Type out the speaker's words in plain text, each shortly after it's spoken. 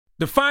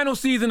The final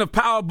season of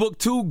Power Book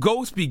 2,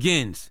 Ghost,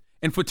 begins.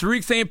 And for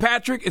Tariq St.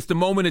 Patrick, it's the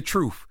moment of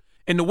truth.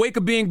 In the wake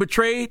of being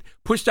betrayed,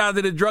 pushed out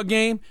of the drug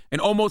game, and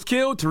almost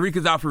killed, Tariq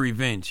is out for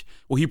revenge.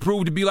 Will he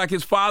prove to be like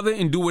his father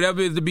and do whatever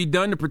is to be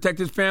done to protect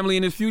his family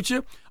and his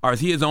future? Or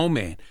is he his own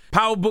man?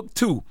 Power Book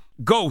 2,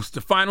 Ghost,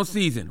 the final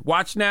season.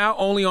 Watch now,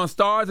 only on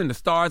Starz and the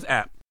Starz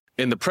app.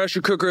 In the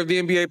pressure cooker of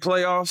the NBA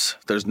playoffs,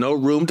 there's no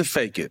room to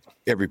fake it.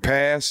 Every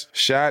pass,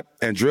 shot,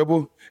 and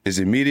dribble is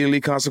immediately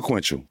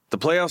consequential. The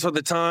playoffs are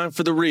the time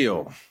for the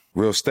real.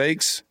 Real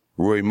stakes,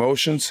 real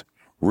emotions,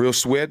 real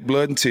sweat,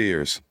 blood, and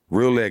tears,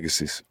 real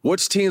legacies.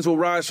 Which teams will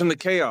rise from the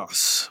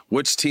chaos?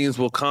 Which teams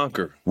will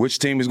conquer? Which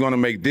team is going to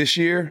make this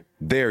year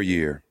their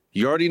year?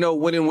 You already know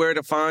when and where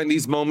to find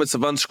these moments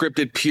of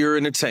unscripted, pure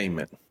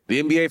entertainment.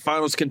 The NBA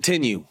Finals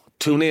continue.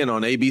 Tune in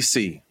on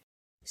ABC.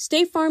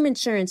 State Farm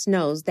Insurance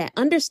knows that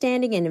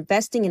understanding and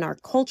investing in our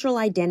cultural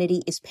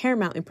identity is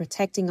paramount in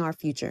protecting our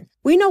future.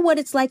 We know what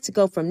it's like to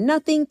go from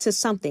nothing to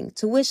something,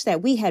 to wish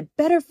that we had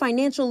better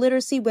financial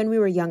literacy when we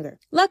were younger.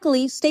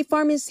 Luckily, State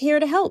Farm is here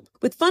to help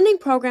with funding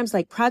programs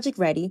like Project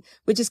Ready,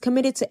 which is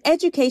committed to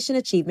education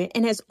achievement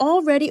and has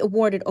already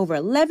awarded over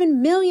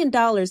 $11 million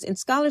in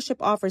scholarship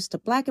offers to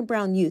Black and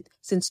Brown youth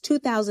since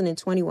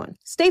 2021.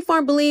 State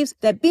Farm believes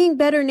that being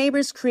better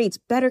neighbors creates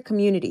better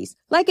communities.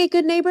 Like a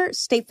good neighbor,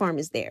 State Farm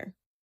is there.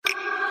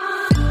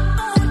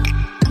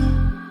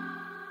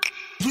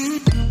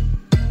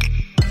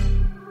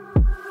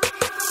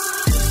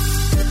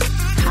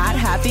 Hot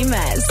Happy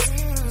Mess.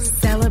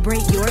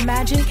 Celebrate your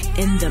magic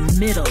in the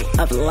middle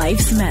of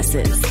life's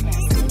messes.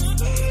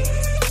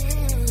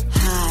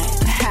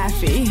 Hot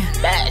Happy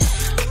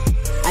Mess.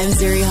 I'm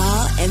Zuri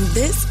Hall, and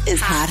this is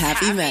Hot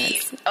Happy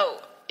Mess.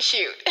 Oh,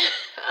 shoot.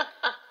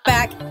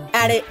 Back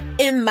at it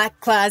in my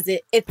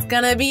closet. It's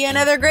gonna be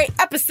another great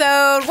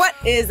episode. What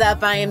is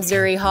up? I am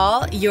Zuri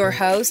Hall, your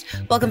host.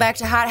 Welcome back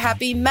to Hot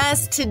Happy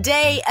Mess.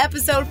 Today,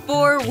 episode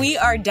 4, we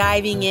are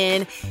diving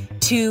in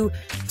to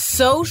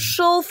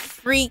social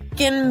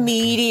freaking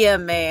media,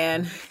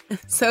 man.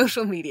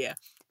 Social media.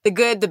 The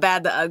good, the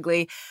bad, the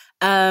ugly.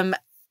 I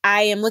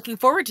am looking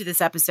forward to this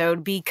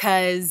episode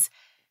because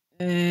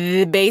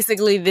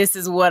basically this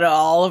is what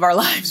all of our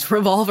lives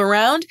revolve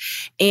around.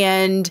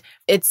 And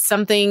it's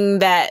something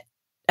that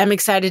I'm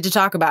excited to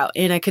talk about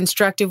in a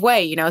constructive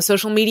way. You know,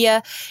 social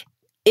media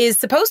is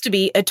supposed to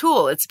be a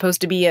tool. It's supposed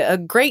to be a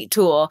great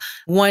tool,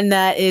 one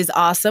that is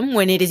awesome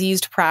when it is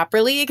used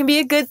properly. It can be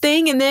a good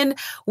thing. And then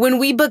when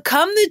we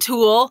become the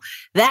tool,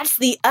 that's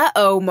the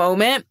uh-oh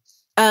moment.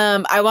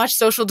 I watched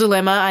Social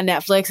Dilemma on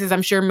Netflix, as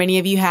I'm sure many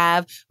of you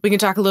have. We can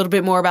talk a little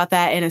bit more about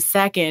that in a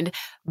second.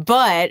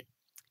 But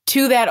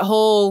to that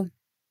whole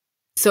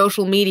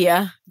social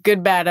media,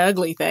 good, bad,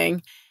 ugly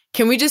thing,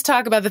 can we just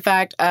talk about the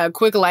fact,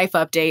 quick life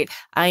update.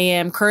 I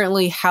am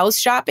currently house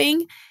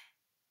shopping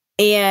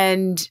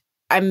and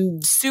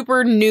I'm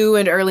super new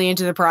and early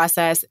into the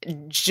process.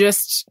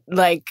 Just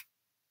like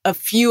a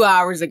few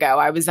hours ago,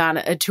 I was on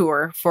a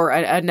tour for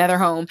another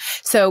home.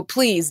 So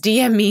please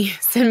DM me,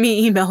 send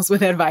me emails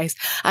with advice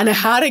on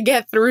how to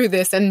get through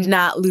this and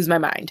not lose my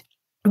mind.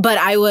 But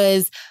I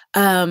was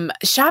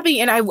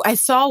shopping and I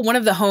saw one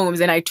of the homes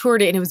and I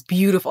toured it and it was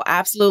beautiful.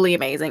 Absolutely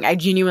amazing. I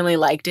genuinely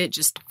liked it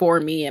just for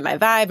me and my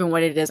vibe and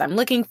what it is I'm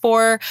looking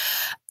for.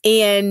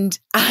 And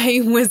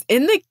I was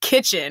in the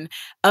kitchen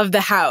of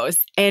the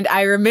house and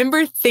I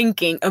remember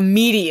thinking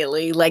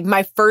immediately, like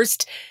my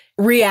first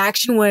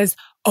reaction was,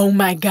 oh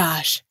my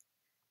gosh,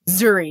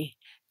 Zuri,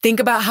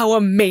 think about how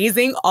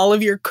amazing all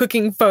of your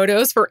cooking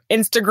photos for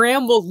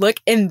Instagram will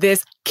look in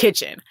this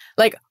kitchen.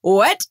 Like,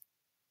 what?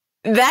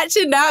 That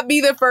should not be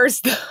the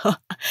first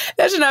thought.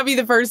 That should not be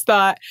the first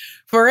thought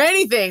for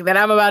anything that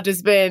I'm about to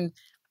spend,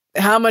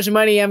 how much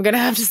money I'm going to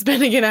have to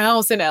spend to get a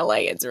house in LA.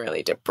 It's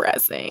really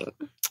depressing.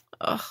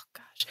 Oh,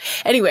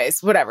 gosh.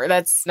 Anyways, whatever.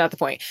 That's not the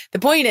point. The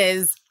point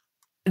is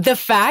the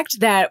fact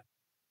that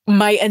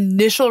my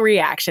initial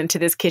reaction to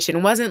this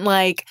kitchen wasn't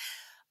like,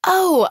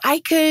 oh, I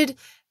could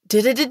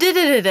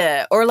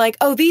da-da-da-da-da-da, or like,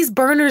 oh, these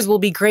burners will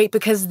be great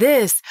because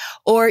this,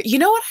 or you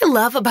know what I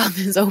love about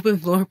this open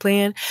floor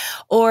plan,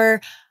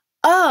 or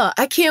oh,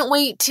 I can't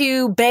wait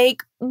to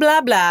bake blah,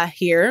 blah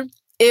here.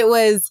 It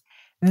was,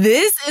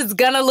 this is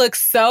going to look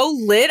so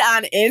lit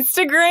on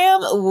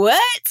Instagram.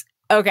 What?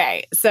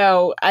 Okay.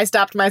 So I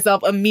stopped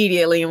myself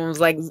immediately and was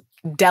like,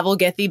 devil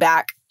get thee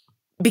back,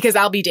 because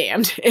I'll be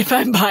damned if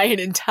I buy an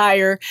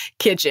entire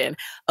kitchen,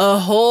 a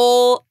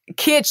whole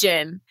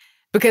kitchen,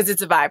 because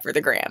it's a vibe for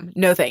the gram.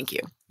 No, thank you.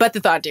 But the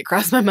thought did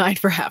cross my mind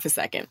for half a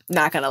second.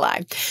 Not going to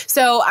lie.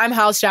 So I'm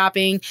house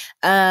shopping.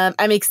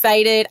 I'm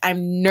excited.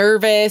 I'm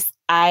nervous.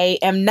 I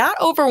am not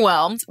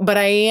overwhelmed, but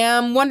I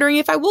am wondering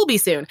if I will be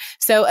soon.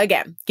 So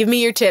again, give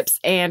me your tips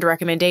and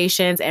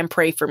recommendations and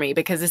pray for me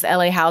because this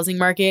LA housing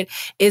market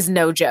is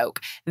no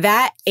joke.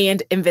 That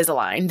and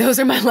Invisalign. Those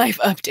are my life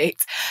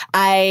updates.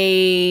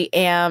 I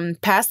am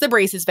past the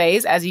braces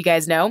phase, as you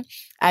guys know.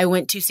 I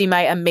went to see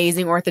my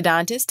amazing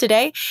orthodontist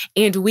today,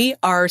 and we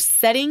are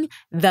setting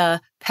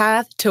the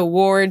path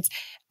towards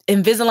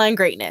Invisalign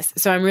greatness.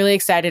 So I'm really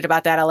excited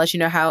about that. I'll let you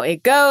know how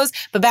it goes.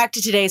 But back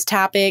to today's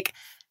topic.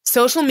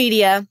 Social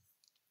media,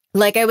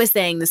 like I was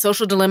saying, The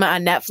Social Dilemma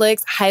on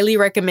Netflix, highly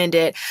recommend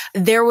it.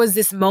 There was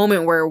this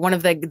moment where one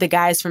of the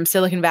guys from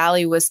Silicon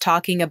Valley was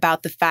talking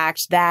about the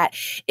fact that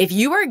if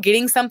you are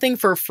getting something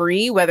for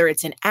free, whether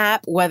it's an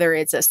app, whether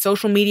it's a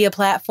social media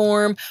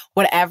platform,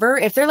 whatever,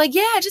 if they're like,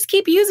 yeah, just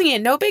keep using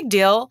it, no big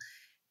deal.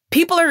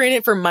 People are in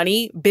it for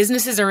money.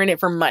 Businesses are in it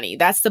for money.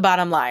 That's the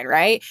bottom line,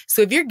 right?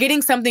 So if you're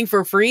getting something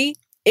for free,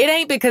 it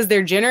ain't because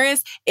they're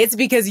generous. It's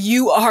because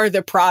you are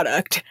the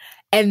product.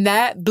 And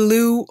that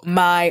blew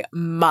my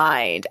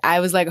mind. I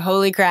was like,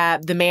 holy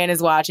crap, the man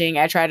is watching.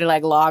 I tried to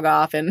log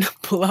off and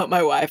pull out my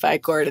Wi-Fi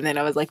cord. And then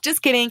I was like,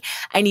 just kidding.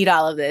 I need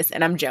all of this.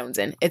 And I'm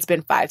jonesing. It's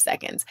been 5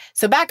 seconds.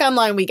 So back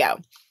online we go.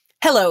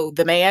 Hello,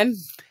 the man.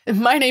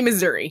 My name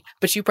is Zuri,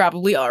 but you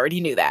probably already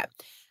knew that.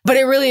 But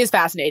it really is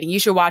fascinating. You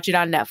should watch it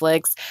on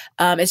Netflix.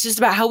 It's just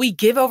about how we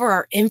give over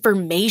our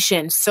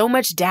information, so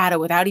much data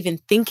without even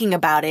thinking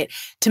about it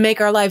to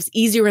make our lives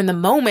easier in the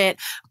moment.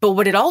 But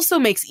what it also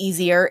makes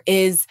easier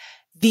is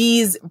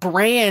these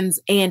brands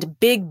and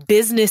big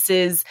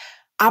businesses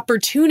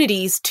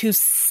opportunities to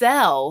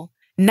sell,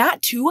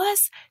 not to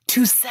us,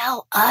 to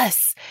sell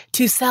us,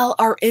 to sell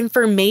our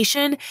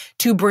information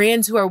to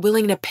brands who are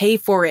willing to pay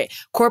for it,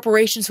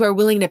 corporations who are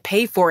willing to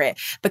pay for it.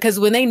 Because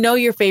when they know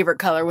your favorite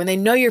color, when they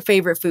know your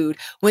favorite food,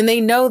 when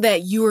they know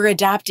that you were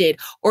adopted,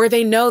 or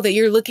they know that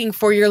you're looking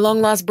for your long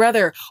lost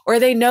brother, or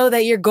they know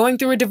that you're going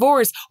through a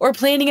divorce or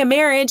planning a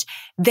marriage,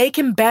 they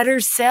can better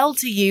sell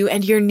to you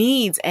and your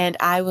needs. And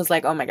I was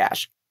like, oh my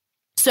gosh.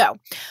 So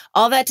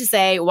all that to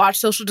say, watch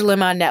Social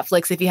Dilemma on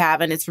Netflix if you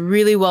haven't. It's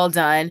really well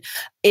done.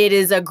 It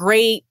is a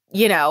great,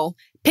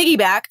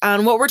 piggyback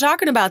on what we're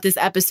talking about this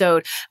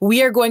episode.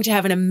 We are going to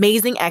have an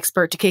amazing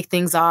expert to kick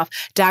things off,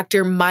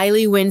 Dr.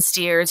 Maile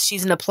Wynn-Steers.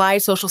 She's an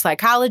applied social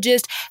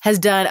psychologist, has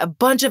done a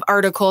bunch of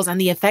articles on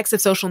the effects of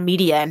social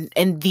media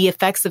and the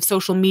effects of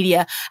social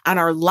media on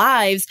our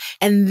lives.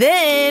 And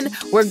then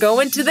we're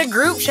going to the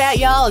group chat,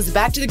 y'all. It's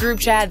back to the group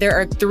chat. There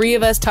are 3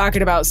 of us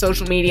talking about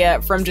social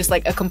media from just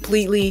a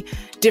completely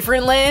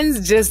different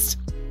lens, just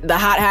the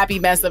hot, happy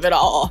mess of it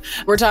all.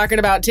 We're talking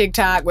about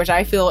TikTok, which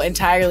I feel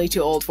entirely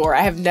too old for.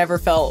 I have never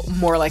felt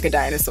more like a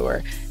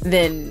dinosaur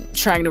than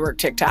trying to work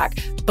TikTok.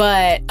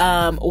 But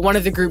one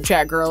of the group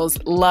chat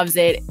girls loves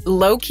it.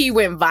 Low-key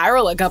went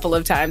viral a couple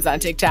of times on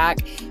TikTok.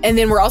 And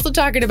then we're also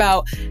talking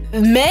about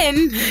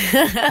men.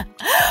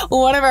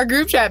 One of our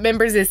group chat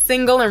members is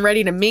single and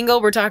ready to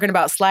mingle. We're talking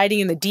about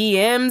sliding in the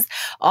DMs,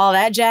 all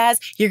that jazz.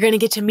 You're going to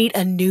get to meet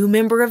a new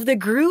member of the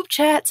group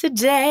chat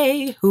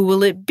today. Who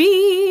will it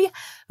be?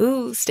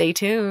 Ooh, stay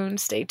tuned.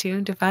 Stay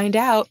tuned to find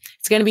out.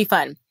 It's going to be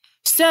fun.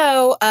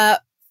 So,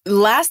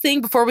 last thing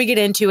before we get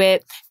into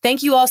it,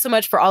 thank you all so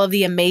much for all of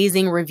the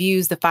amazing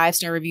reviews. The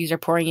 5-star reviews are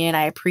pouring in.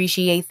 I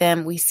appreciate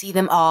them. We see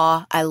them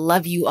all. I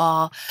love you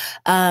all.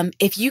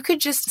 If you could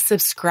just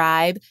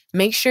subscribe,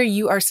 make sure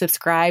you are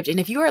subscribed. And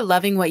if you are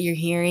loving what you're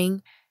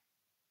hearing,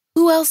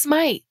 who else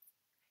might?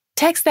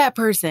 Text that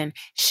person,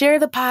 share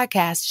the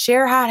podcast,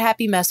 share Hot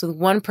Happy Mess with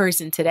one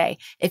person today.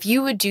 If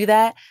you would do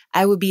that,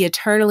 I would be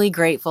eternally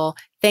grateful.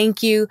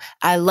 Thank you.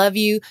 I love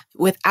you.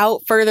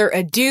 Without further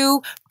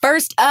ado,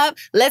 first up,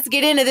 let's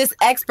get into this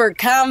expert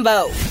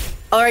combo.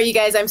 All right, you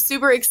guys, I'm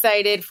super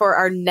excited for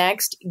our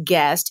next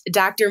guest.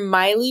 Dr.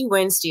 Maile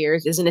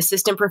Wynn-Steers is an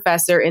assistant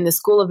professor in the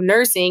School of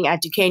Nursing at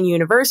Duquesne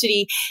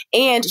University,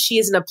 and she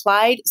is an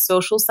applied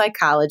social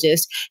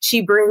psychologist.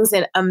 She brings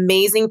an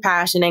amazing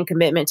passion and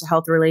commitment to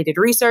health-related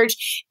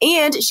research,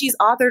 and she's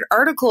authored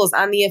articles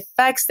on the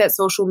effects that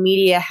social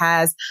media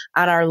has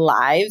on our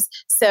lives.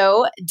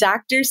 So,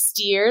 Dr.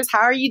 Steers, how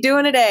are you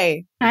doing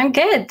today? I'm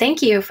good.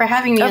 Thank you for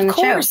having me on the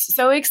show. Of course.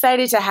 So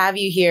excited to have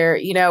you here.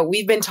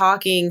 We've been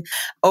talking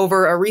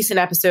over a recent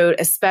episode,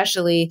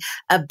 especially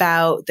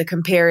about the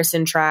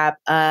comparison trap.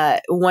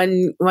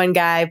 One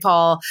guy,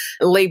 Paul,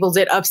 labeled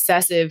it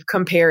obsessive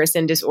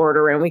comparison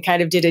disorder. And we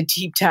kind of did a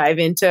deep dive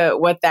into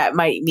what that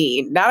might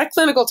mean. Not a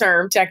clinical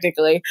term,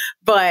 technically,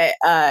 but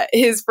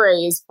his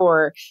phrase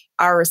for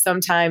our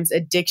sometimes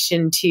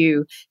addiction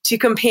to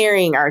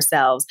comparing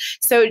ourselves.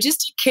 So just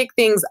to kick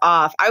things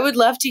off, I would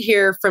love to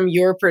hear from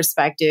your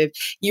perspective.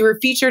 You were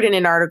featured in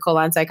an article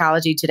on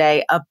Psychology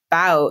Today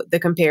about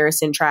the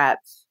comparison trap.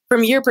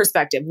 From your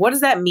perspective, what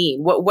does that mean?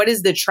 What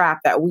is the trap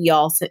that we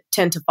all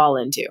tend to fall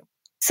into?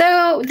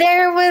 So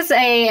there was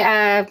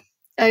a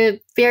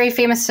very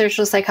famous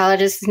social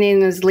psychologist. His name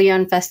was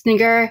Leon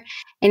Festinger,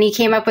 and he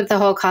came up with the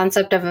whole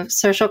concept of a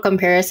social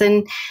comparison.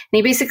 And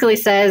he basically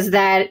says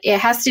that it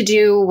has to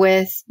do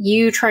with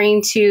you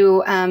trying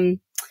to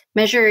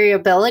measure your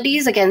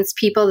abilities against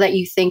people that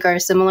you think are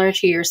similar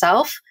to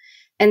yourself.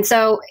 And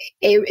so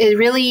it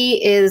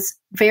really is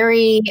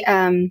very,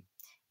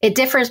 it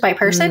differs by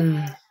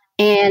person.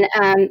 And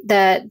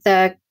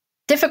the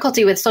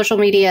difficulty with social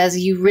media is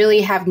you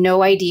really have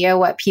no idea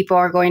what people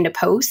are going to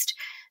post.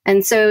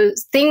 And so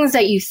things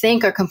that you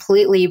think are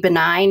completely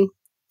benign,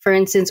 for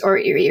instance, or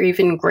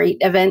even great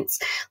events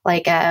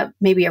like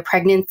maybe a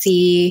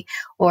pregnancy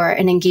or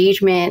an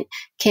engagement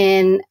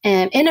can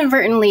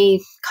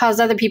inadvertently cause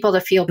other people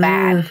to feel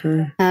bad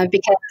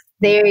because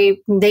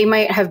they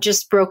might have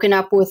just broken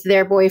up with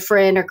their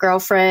boyfriend or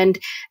girlfriend,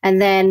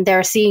 and then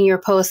they're seeing your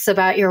posts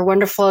about your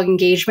wonderful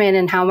engagement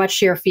and how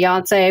much your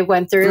fiance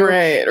went through,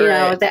 you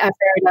know, the effort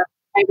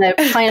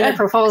of planning the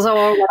proposal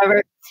or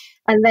whatever.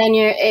 And then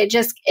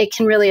it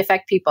can really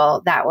affect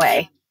people that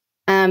way.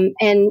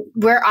 And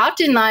we're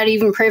often not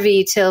even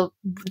privy to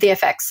the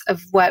effects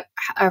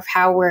of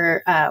how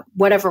we're,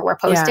 whatever we're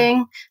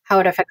posting, how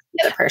it affects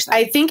the other person.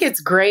 I think it's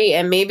great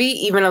and maybe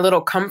even a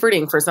little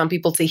comforting for some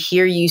people to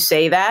hear you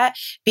say that,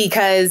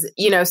 because,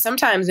 you know,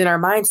 sometimes in our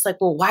minds, it's like,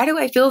 well, why do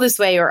I feel this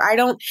way? Or I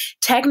don't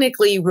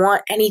technically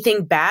want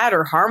anything bad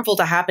or harmful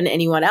to happen to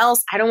anyone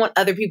else. I don't want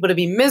other people to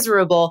be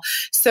miserable.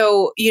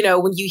 So, you know,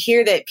 when you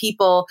hear that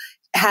people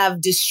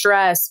have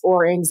distress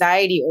or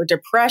anxiety or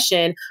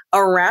depression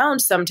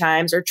around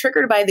sometimes, or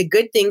triggered by the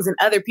good things in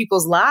other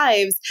people's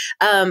lives,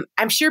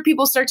 I'm sure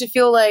people start to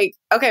feel like,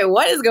 okay,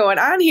 what is going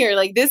on here?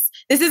 Like this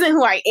isn't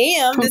who I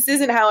am. This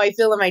isn't how I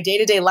feel in my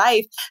day-to-day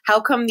life. How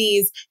come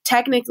these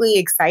technically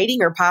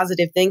exciting or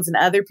positive things in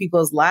other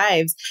people's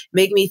lives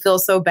make me feel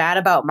so bad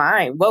about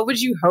mine? What would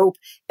you hope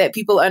that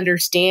people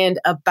understand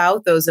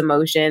about those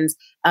emotions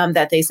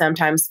that they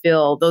sometimes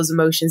feel, those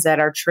emotions that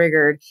are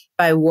triggered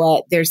by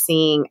what they're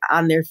seeing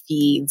on their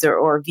feeds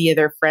or via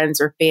their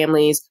friends or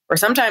families, or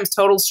sometimes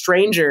total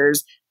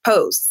strangers'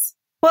 posts?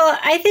 Well,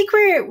 I think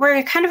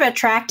we're kind of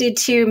attracted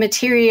to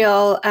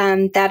material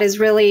that is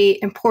really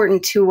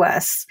important to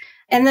us.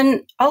 And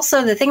then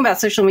also the thing about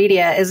social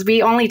media is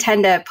we only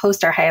tend to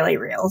post our highlight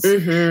reels.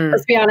 Mm-hmm.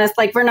 Let's be honest,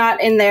 like we're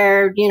not in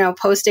there, you know,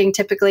 posting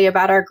typically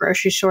about our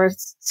grocery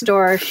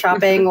store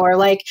shopping or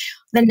like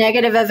the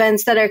negative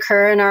events that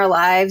occur in our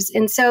lives.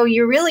 And so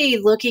you're really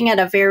looking at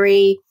a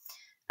very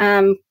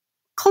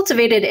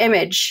cultivated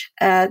image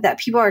that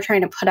people are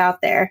trying to put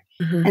out there.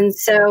 Mm-hmm. And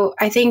so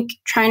I think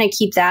trying to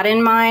keep that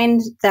in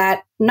mind,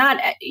 that not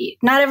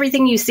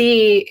everything you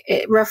see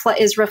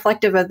is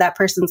reflective of that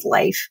person's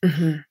life.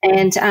 Mm-hmm.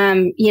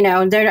 And, you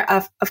know, they're,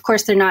 of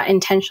course, they're not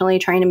intentionally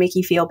trying to make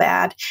you feel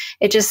bad.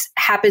 It just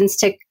happens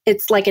to,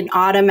 it's like an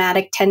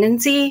automatic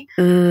tendency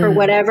for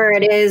whatever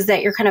it is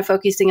that you're kind of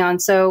focusing on.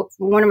 So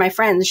one of my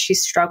friends,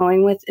 she's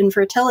struggling with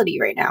infertility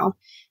right now.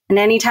 And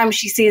anytime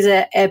she sees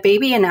a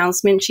baby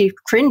announcement, she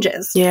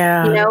cringes.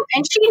 Yeah. You know,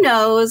 and she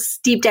knows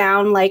deep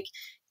down, like,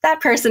 that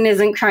person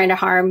isn't trying to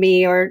harm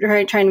me or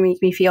trying to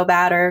make me feel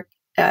bad, or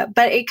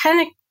but it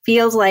kind of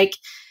feels like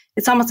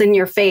it's almost in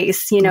your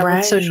face, you know,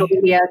 with social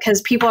media,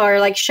 because people are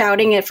like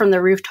shouting it from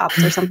the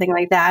rooftops or something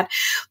like that.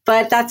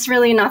 But that's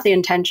really not the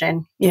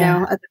intention, you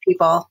know, of the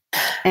people.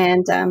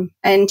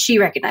 And she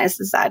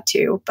recognizes that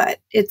too, but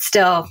it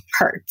still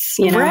hurts,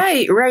 you know?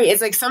 Right.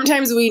 It's like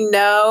sometimes we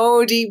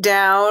know deep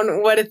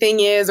down what a thing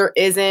is or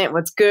isn't,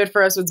 what's good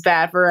for us, what's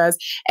bad for us.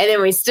 And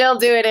then we still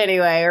do it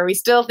anyway, or we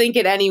still think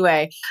it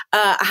anyway.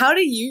 How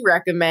do you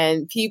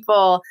recommend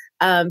people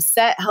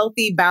set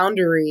healthy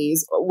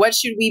boundaries? What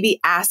should we be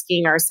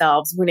asking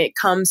ourselves when it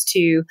comes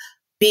to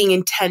being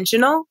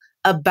intentional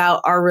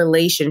about our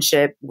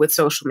relationship with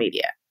social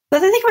media? Well,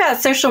 the thing about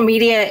social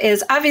media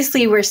is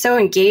obviously we're so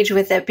engaged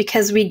with it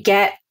because we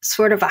get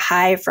sort of a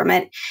high from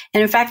it.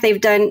 And in fact, they've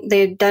done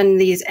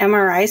these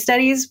MRI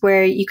studies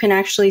where you can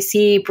actually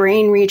see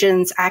brain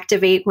regions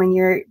activate when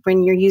you're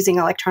using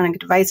electronic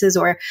devices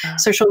or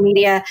social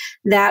media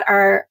that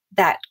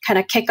kind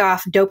of kick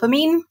off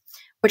dopamine,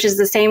 which is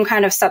the same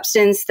kind of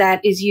substance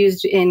that is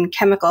used in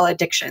chemical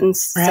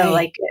addictions. Right. So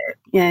like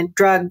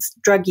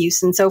drug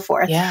use and so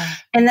forth. Yeah.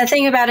 And the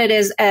thing about it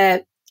is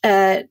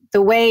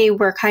the way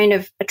we're kind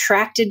of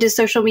attracted to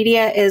social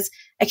media is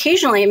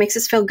occasionally it makes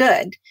us feel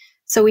good.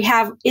 So we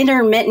have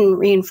intermittent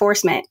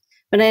reinforcement,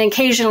 but then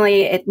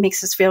occasionally it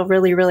makes us feel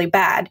really, really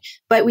bad.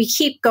 But we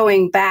keep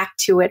going back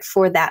to it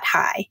for that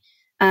high.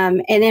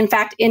 And in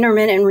fact,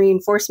 intermittent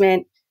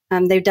reinforcement,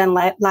 they've done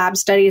lab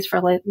studies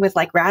with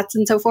like rats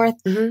and so forth.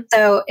 Mm-hmm.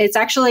 So it's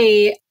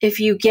actually, if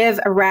you give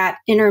a rat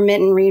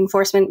intermittent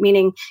reinforcement,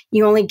 meaning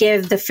you only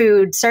give the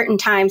food certain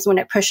times when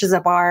it pushes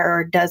a bar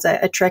or does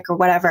a trick or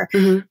whatever,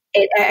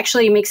 it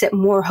actually makes it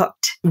more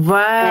hooked.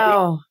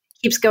 Wow.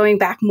 It keeps going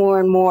back more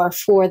and more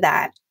for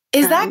that.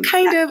 Is that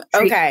kind of,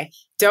 okay,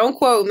 don't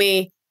quote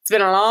me. It's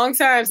been a long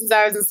time since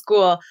I was in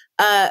school.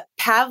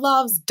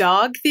 Pavlov's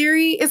dog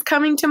theory is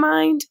coming to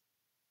mind.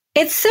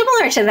 It's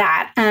similar to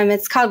that.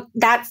 It's called,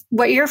 that's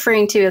what you're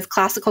referring to as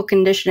classical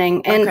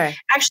conditioning. And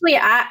actually,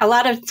 a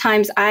lot of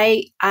times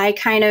I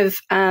kind of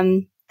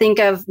think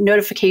of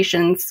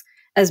notifications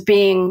as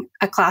being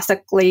a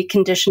classically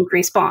conditioned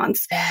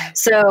response.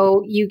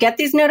 So you get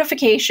these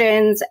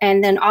notifications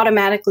and then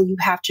automatically you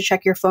have to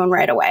check your phone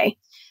right away.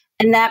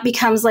 And that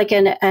becomes like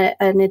an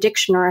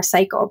addiction or a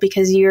cycle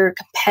because you're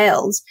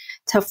compelled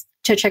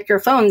to check your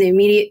phone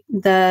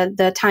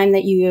the time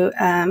that you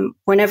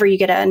whenever you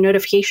get a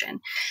notification.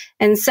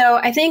 And so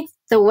I think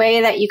the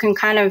way that you can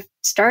kind of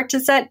start to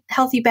set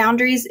healthy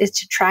boundaries is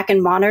to track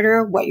and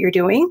monitor what you're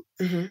doing.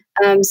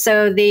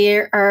 So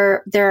there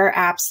are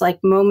apps like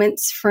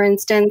Moments, for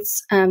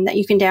instance, that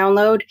you can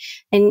download,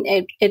 and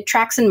it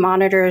tracks and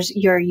monitors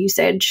your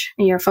usage,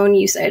 your phone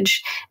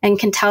usage, and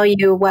can tell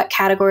you what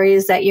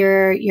categories that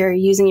you're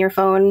using your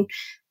phone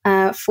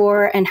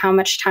for and how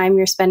much time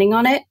you're spending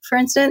on it, for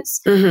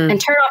instance, and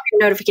turn off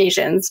your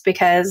notifications,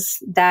 because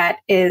that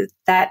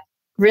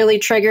really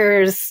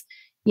triggers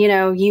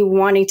you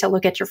wanting to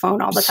look at your phone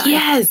all the time.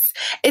 Yes.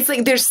 It's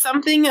like there's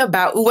something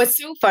about what's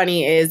so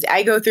funny is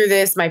I go through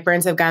this. My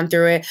friends have gone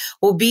through it.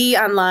 We'll be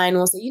online.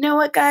 We'll say, you know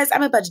what, guys,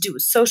 I'm about to do a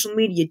social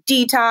media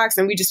detox.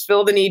 And we just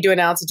feel the need to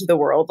announce it to the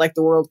world, like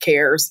the world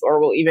cares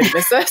or will even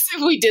miss us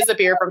if we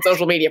disappear from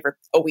social media for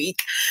a week.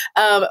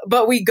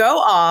 But we go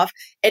off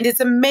and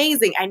it's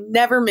amazing. I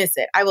never miss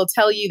it. I will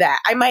tell you that.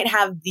 I might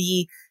have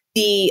the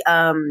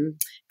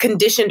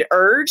conditioned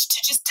urge to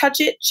just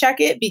touch it, check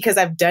it, because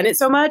I've done it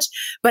so much,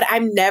 but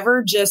I'm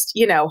never just,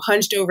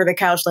 hunched over the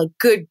couch like,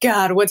 good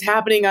God, what's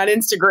happening on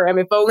Instagram?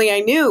 If only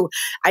I knew.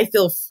 I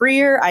feel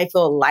freer. I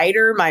feel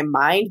lighter. My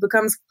mind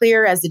becomes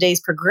clear as the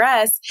days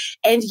progress.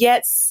 And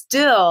yet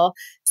still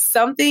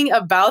something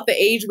about the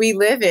age we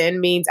live in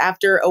means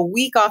after a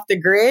week off the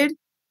grid,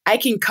 I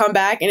can come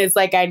back and it's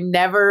like I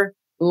never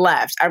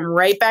left. I'm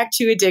right back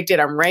to addicted.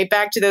 I'm right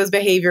back to those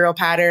behavioral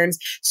patterns.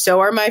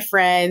 So are my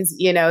friends,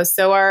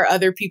 so are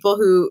other people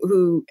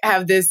who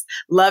have this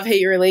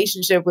love-hate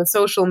relationship with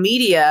social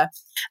media.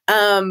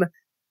 I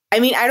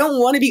don't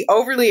want to be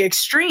overly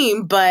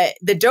extreme, but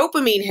the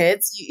dopamine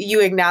hits,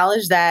 you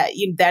acknowledge that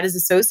that is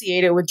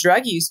associated with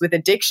drug use, with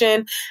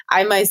addiction.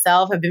 I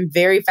myself have been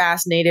very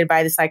fascinated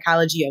by the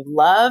psychology of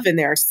love, and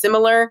there are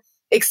similar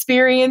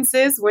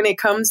experiences when it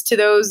comes to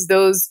those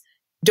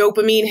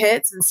dopamine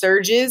hits and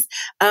surges.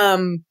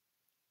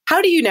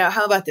 How do you know?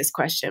 How about this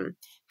question?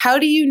 How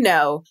do you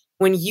know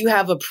when you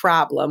have a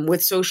problem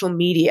with social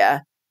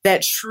media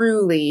that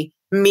truly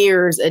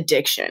mirrors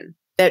addiction,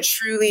 that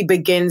truly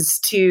begins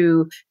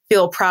to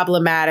feel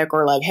problematic,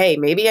 or like, hey,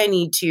 maybe I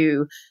need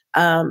to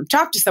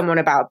talk to someone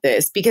about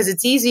this? Because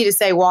it's easy to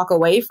say walk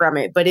away from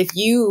it. But if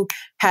you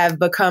have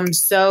become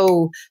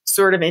so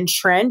sort of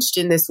entrenched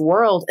in this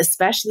world,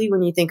 especially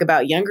when you think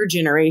about younger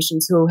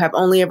generations who have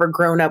only ever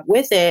grown up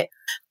with it,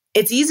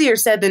 it's easier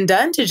said than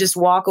done to just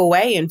walk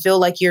away and feel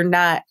like you're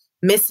not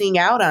missing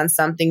out on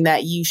something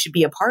that you should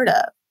be a part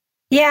of.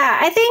 Yeah,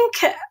 I think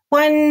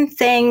one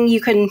thing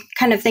you can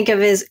kind of think of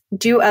is,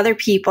 do other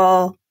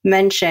people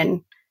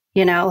mention,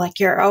 like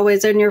you're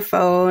always on your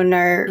phone,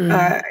 or,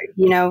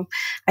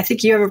 I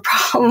think you have a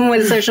problem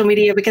with social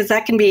media, because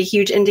that can be a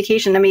huge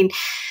indication. I mean,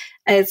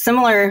 it's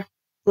similar,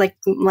 like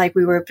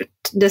we were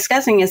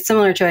discussing, is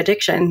similar to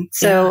addiction.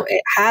 So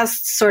it has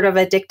sort of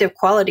addictive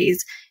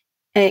qualities.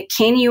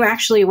 Can you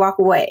actually walk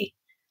away?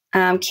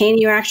 Can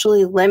you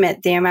actually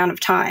limit the amount of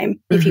time?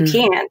 If you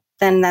can't,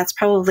 then that's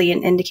probably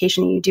an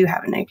indication you do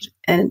have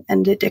an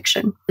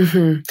addiction.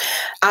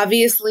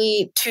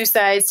 Obviously, two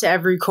sides to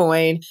every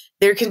coin.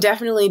 There can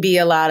definitely be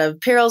a lot of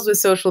perils with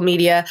social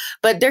media,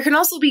 but there can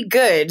also be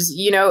goods.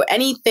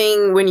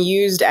 Anything when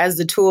used as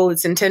the tool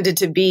it's intended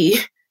to be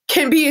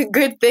can be a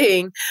good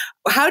thing.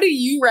 How do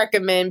you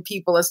recommend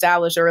people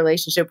establish a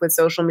relationship with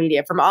social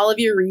media? From all of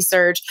your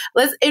research,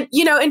 let's,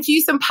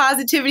 infuse some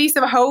positivity,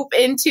 some hope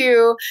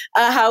into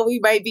how we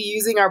might be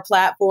using our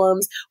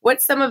platforms.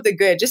 What's some of the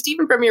good, just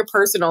even from your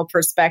personal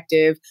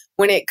perspective,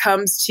 when it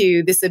comes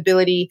to this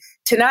ability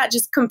to not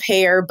just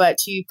compare, but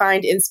to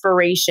find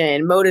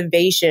inspiration,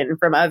 motivation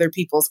from other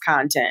people's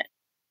content?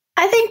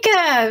 I think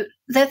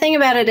the thing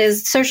about it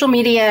is social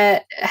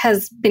media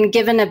has been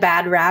given a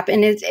bad rap,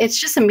 and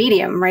it's just a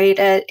medium, right?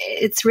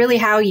 It's really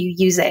how you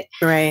use it.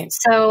 Right.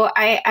 So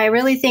I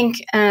really think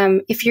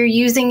if you're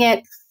using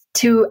it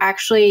to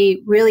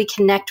actually really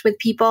connect with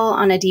people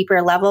on a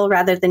deeper level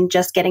rather than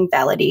just getting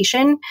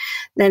validation,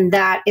 then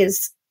that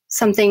is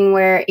something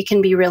where it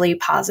can be really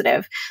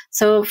positive.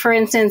 So for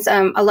instance,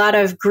 a lot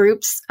of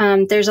groups,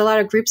 there's a lot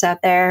of groups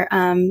out there.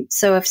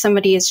 So if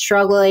somebody is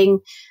struggling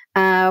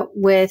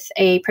with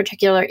a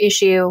particular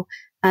issue,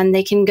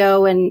 they can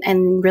go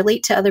and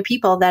relate to other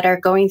people that are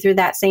going through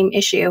that same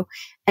issue.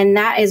 And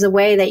that is a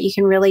way that you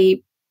can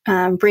really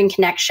bring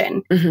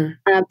connection.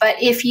 But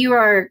if you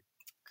are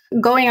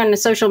going on to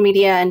social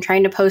media and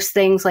trying to post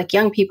things like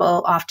young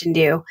people often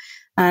do,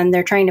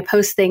 they're trying to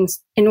post things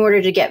in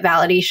order to get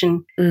validation,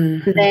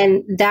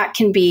 then that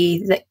can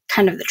be the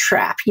kind of the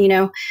trap,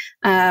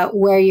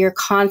 where you're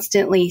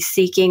constantly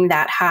seeking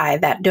that high,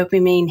 that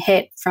dopamine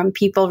hit from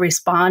people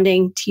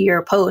responding to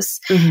your posts.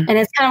 And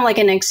it's kind of like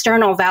an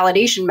external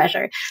validation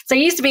measure. So it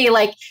used to be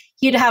like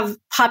you'd have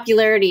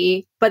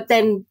popularity, but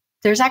then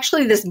there's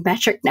actually this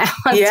metric now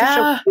on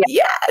social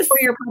media for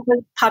your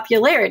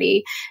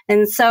popularity.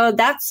 And so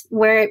that's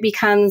where it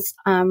becomes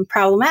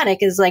problematic,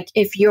 is like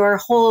if your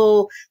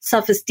whole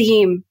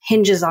self-esteem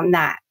hinges on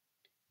that,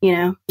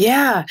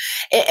 Yeah.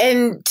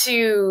 And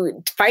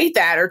to fight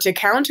that or to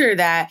counter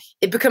that,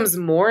 it becomes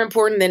more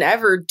important than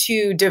ever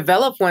to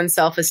develop one's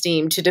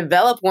self-esteem, to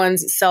develop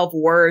one's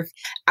self-worth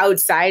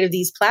outside of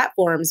these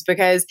platforms.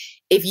 Because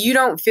if you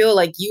don't feel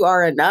like you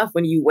are enough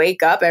when you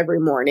wake up every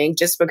morning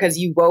just because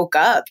you woke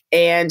up,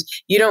 and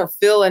you don't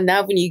feel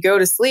enough when you go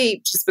to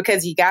sleep just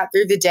because you got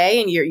through the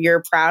day and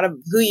you're proud of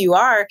who you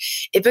are,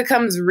 it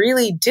becomes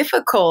really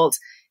difficult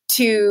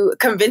to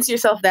convince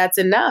yourself that's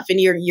enough. And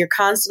you're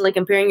constantly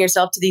comparing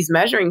yourself to these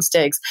measuring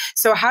sticks.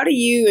 So how do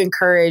you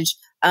encourage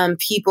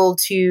people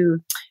to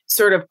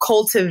sort of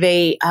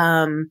cultivate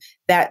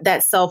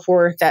that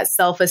self-worth, that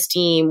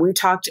self-esteem? We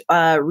talked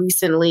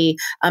recently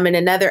in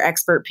another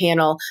expert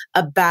panel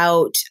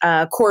about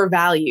core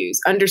values,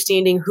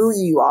 understanding who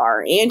you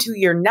are and who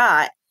you're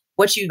not,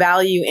 what you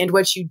value and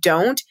what you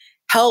don't,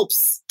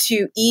 helps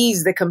to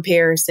ease the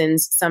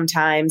comparisons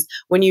sometimes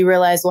when you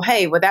realize, well,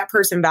 hey, what that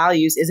person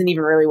values isn't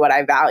even really what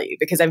I value,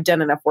 because I've done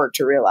enough work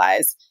to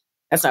realize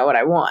that's not what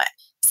I want.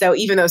 So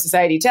even though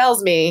society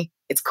tells me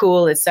it's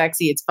cool, it's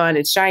sexy, it's fun,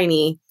 it's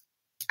shiny,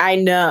 I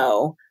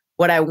know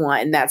what I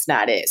want, and that's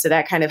not it. So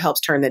that kind of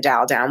helps turn the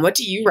dial down. What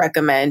do you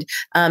recommend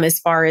as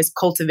far as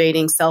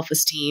cultivating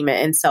self-esteem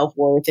and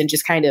self-worth and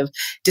just kind of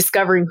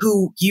discovering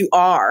who you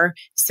are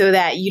so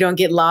that you don't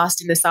get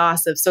lost in the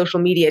sauce of social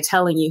media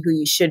telling you who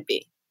you should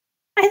be?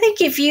 I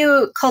think if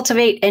you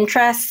cultivate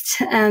interests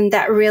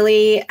that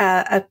really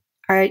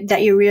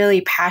that you're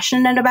really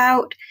passionate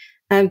about,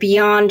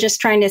 beyond just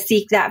trying to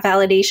seek that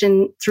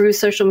validation through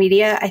social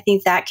media, I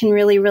think that can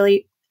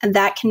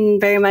that can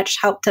very much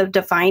help to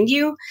define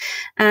you.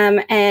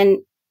 And,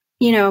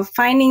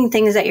 finding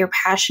things that you're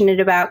passionate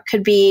about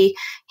could be,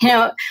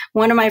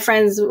 one of my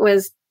friends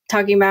was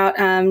talking about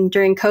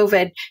during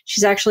COVID,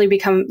 she's actually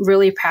become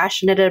really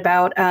passionate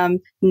about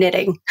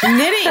knitting.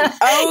 Knitting.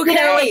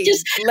 Okay.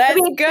 Let's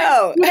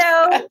go.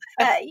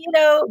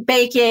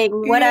 Baking,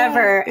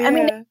 whatever. Yeah. I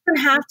mean, it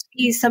doesn't have to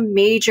be some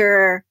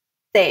major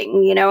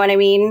thing. You know what I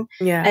mean?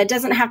 Yeah. It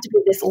doesn't have to be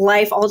this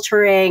life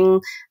altering,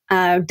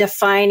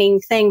 defining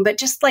thing, but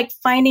just like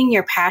finding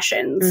your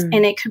passions.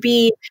 And it could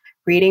be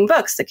reading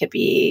books. It could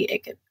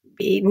be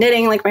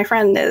knitting like my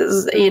friend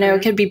is,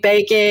 it could be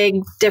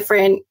baking,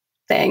 different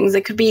things.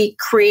 It could be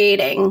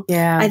creating.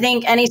 Yeah. I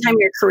think anytime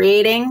you're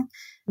creating,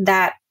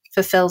 that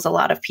fulfills a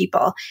lot of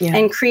people. Yeah.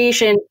 And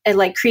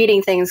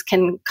creating things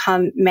can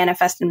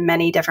manifest in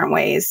many different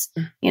ways.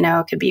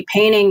 It could be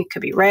painting, it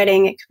could be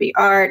writing, it could be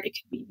art, it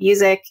could be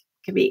music,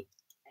 it could be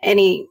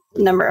any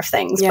number of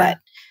things. Yeah.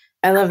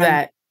 But I love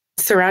that.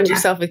 Surround yeah.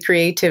 yourself with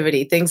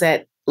creativity, things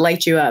that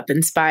light you up,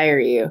 inspire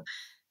you,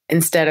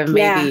 instead of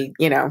maybe,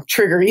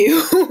 trigger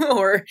you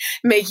or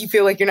make you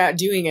feel like you're not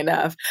doing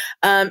enough.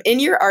 In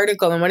your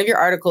article, in one of your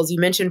articles,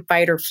 you mentioned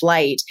fight or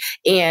flight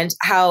and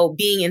how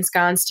being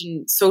ensconced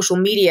in social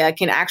media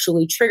can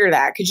actually trigger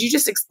that. Could you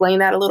just explain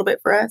that a little bit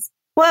for us?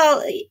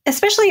 Well,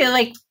 especially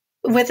like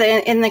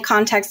in the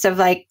context of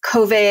like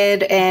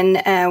COVID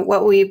and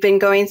what we've been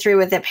going through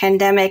with the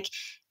pandemic,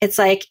 it's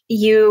like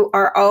you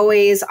are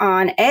always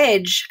on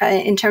edge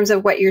in terms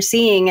of what you're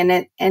seeing.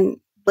 And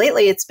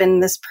lately it's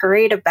been this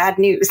parade of bad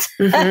news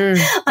on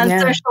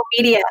social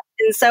media.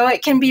 And so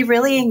it can be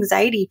really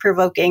anxiety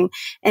provoking,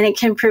 and it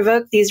can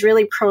provoke these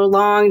really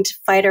prolonged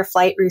fight or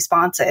flight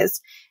responses.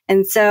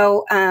 And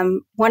so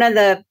one of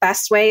the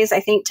best ways I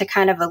think to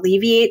kind of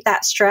alleviate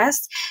that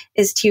stress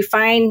is to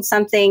find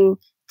something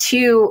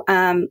to,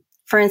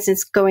 for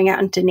instance, going out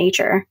into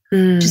nature,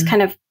 just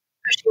kind of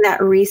pushing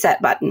that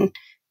reset button.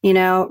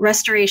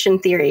 Restoration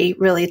theory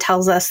really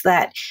tells us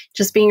that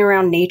just being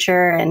around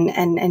nature and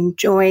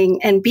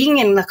enjoying and being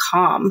in the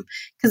calm,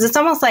 because it's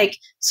almost like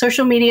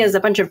social media is a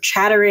bunch of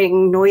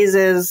chattering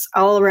noises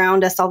all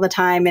around us all the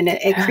time. And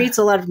it creates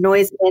a lot of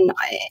noise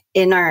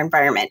in our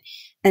environment.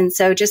 And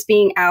so just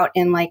being out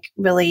in like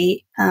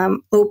really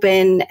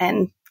open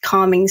and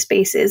calming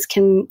spaces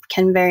can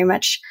very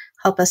much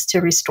help us to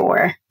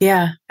restore.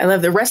 Yeah, I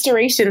love the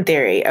restoration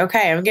theory.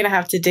 Okay, I'm going to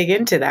have to dig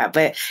into that,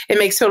 but it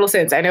makes total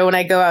sense. I know when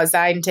I go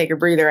outside and take a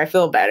breather, I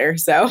feel better.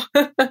 So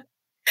that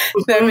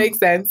makes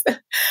sense.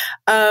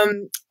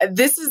 I'm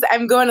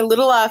going a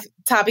little off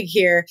topic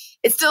here.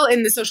 It's still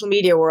in the social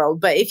media world,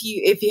 but if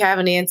you have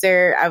an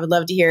answer, I would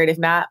love to hear it. If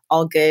not,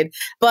 all good.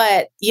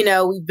 But,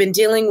 we've been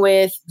dealing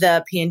with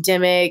the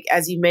pandemic,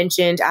 as you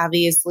mentioned,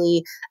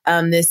 obviously,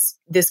 this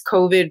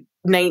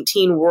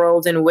COVID-19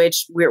 world in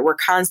which we're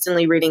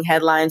constantly reading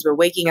headlines. We're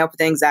waking up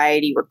with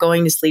anxiety. We're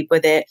going to sleep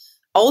with it.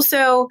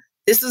 Also,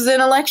 this is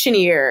an election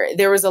year.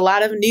 There was a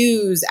lot of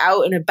news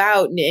out and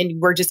about, and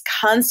we're just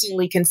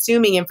constantly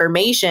consuming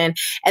information.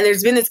 And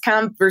there's been this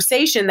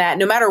conversation that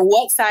no matter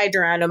what side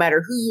you're on, no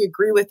matter who you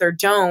agree with or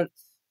don't,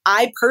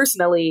 I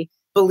personally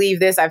believe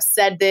this. I've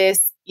said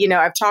this,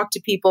 I've talked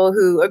to people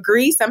who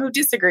agree, some who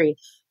disagree,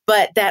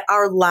 but that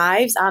our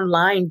lives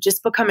online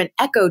just become an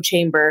echo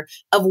chamber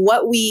of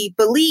what we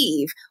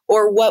believe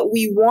or what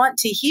we want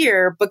to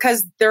hear,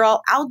 because they're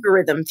all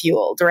algorithm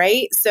fueled,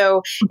 right?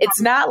 So it's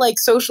not like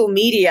social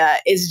media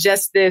is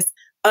just this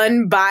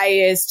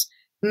unbiased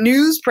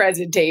news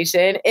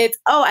presentation. It's,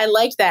 oh, I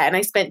liked that. And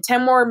I spent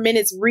 10 more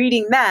minutes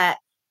reading that.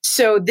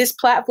 So this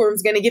platform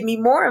is going to give me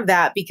more of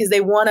that because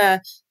they want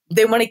to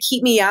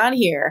keep me on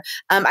here.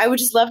 I would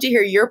just love to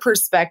hear your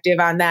perspective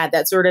on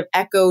that sort of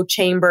echo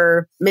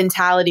chamber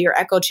mentality or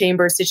echo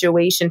chamber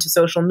situation to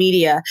social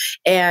media.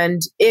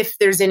 And if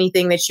there's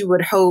anything that you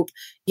would hope,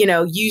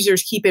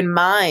 users keep in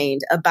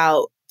mind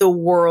about the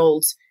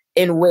world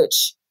in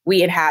which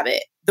we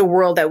inhabit, the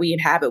world that we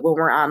inhabit when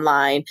we're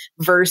online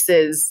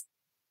versus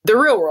the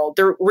real world,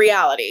 the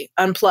reality,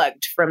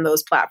 unplugged from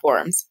those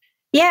platforms.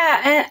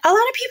 Yeah, and a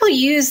lot of people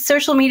use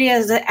social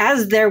media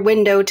as their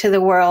window to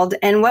the world.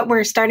 And what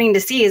we're starting to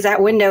see is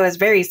that window is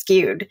very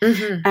skewed,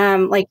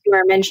 like you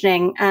were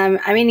mentioning.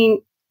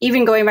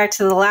 Even going back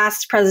to the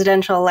last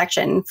presidential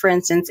election, for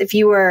instance, if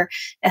you were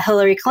a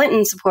Hillary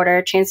Clinton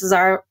supporter, chances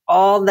are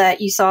all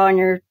that you saw on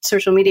your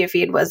social media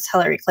feed was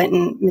Hillary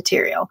Clinton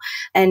material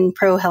and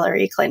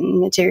pro-Hillary Clinton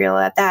material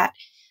at that.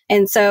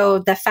 And so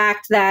the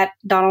fact that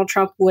Donald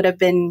Trump would have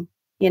been,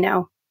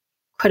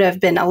 could have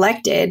been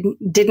elected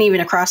didn't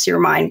even cross your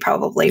mind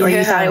probably, or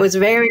you thought it was a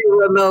very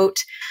remote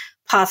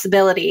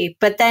possibility.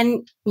 But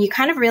then you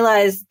kind of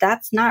realize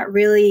that's not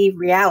really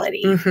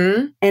reality.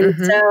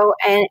 So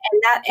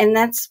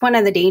that's one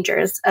of the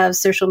dangers of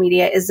social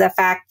media is the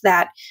fact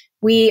that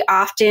we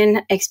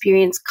often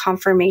experience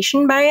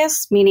confirmation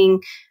bias,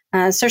 meaning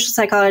social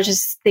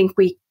psychologists think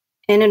we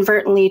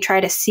inadvertently try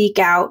to seek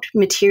out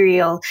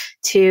material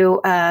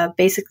to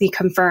basically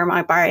confirm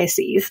our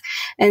biases.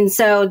 And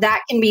so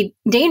that can be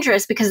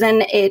dangerous because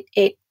then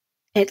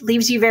it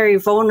leaves you very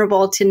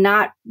vulnerable to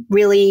not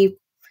really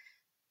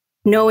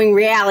knowing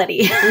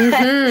reality,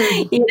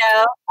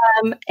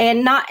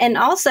 and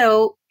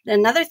also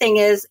another thing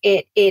is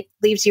it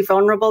leaves you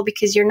vulnerable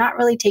because you're not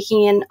really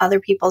taking in other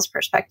people's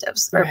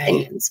perspectives or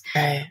opinions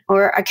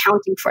or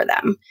accounting for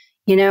them.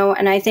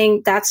 And I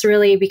think that's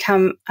really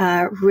become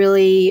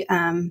probably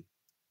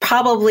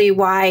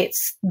why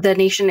the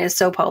nation is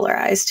so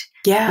polarized.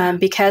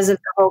 Because of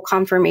the whole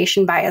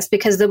confirmation bias.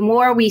 Because the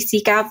more we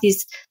seek out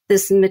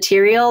this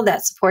material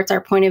that supports our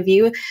point of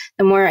view,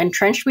 the more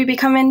entrenched we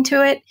become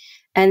into it,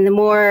 and the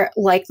more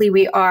likely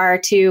we are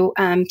to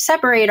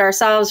separate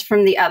ourselves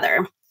from the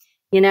other.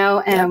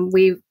 And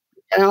we've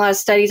done a lot of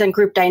studies on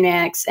group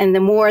dynamics, and the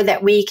more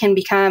that we can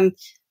become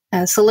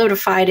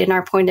solidified in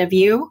our point of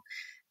view,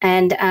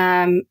 and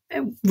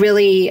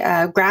really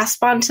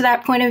grasp onto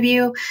that point of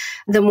view,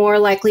 the more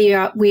likely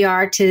we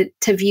are to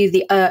view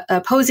the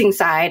opposing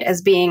side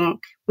as being,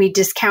 we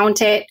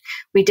discount it,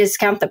 we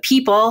discount the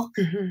people,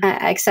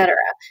 et cetera.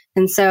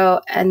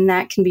 And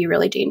that can be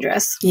really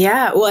dangerous.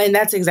 Yeah, well, and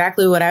that's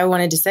exactly what I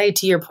wanted to say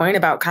to your point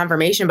about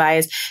confirmation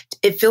bias.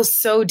 It feels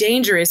so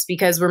dangerous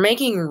because we're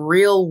making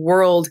real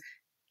world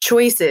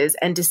choices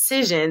and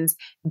decisions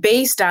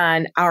based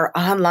on our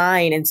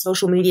online and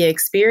social media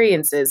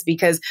experiences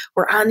because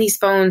we're on these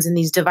phones and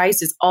these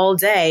devices all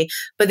day.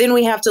 But then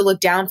we have to look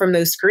down from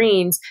those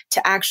screens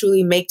to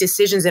actually make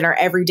decisions in our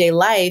everyday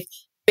life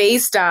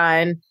based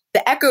on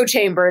the echo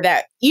chamber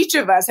that each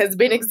of us has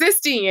been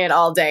existing in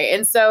all day.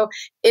 And so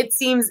it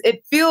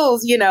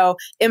feels,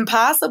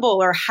 impossible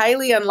or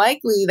highly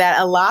unlikely that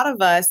a lot of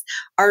us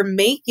are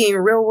making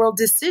real world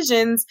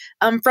decisions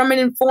from an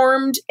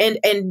informed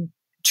and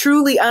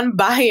truly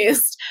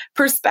unbiased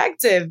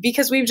perspective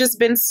because we've just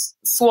been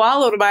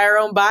swallowed by our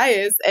own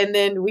bias. And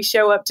then we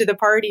show up to the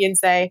party and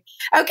say,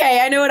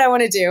 okay, I know what I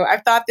want to do.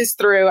 I've thought this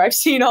through. I've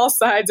seen all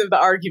sides of the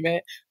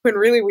argument when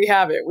really we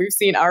haven't. We've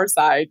seen our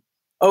side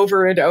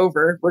over and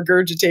over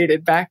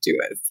regurgitated back to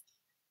us.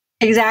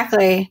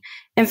 Exactly.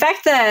 In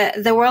fact,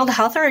 the World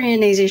Health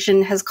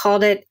Organization has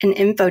called it an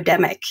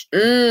infodemic.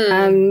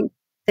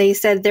 They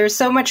said there's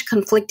so much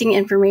conflicting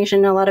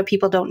information, a lot of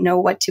people don't know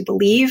what to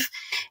believe.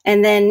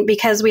 And then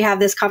because we have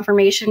this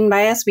confirmation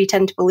bias, we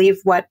tend to believe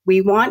what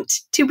we want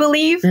to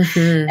believe.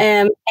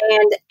 And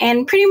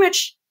pretty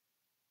much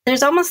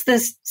there's almost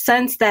this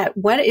sense that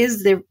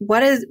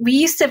we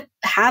used to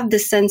have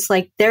this sense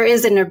like there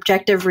is an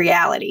objective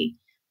reality,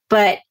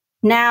 but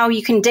now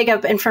you can dig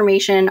up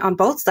information on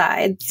both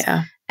sides,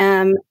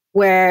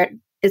 where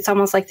it's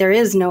almost like there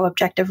is no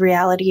objective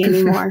reality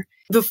anymore.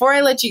 Before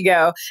I let you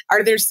go,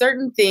 are there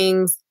certain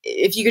things,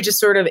 if you could just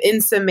sort of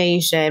in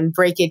summation,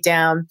 break it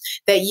down,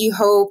 that you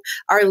hope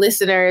our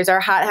listeners,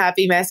 our Hot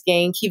Happy Mess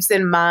gang keeps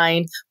in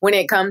mind when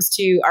it comes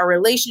to our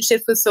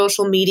relationship with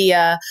social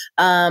media,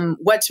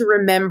 what to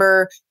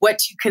remember, what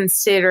to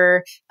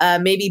consider,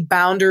 maybe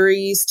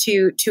boundaries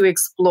to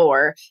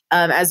explore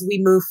as we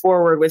move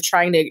forward with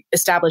trying to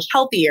establish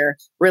healthier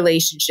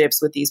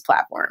relationships with these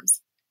platforms?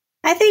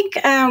 I think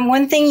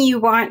one thing you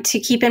want to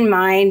keep in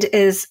mind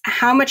is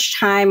how much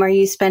time are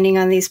you spending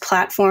on these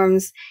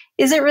platforms?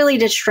 isn't really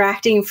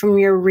distracting from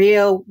your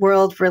real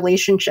world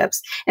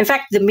relationships. In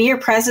fact, the mere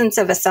presence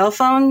of a cell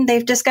phone,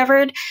 they've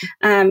discovered,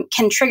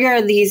 can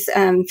trigger these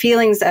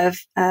feelings of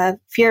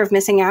fear of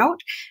missing out.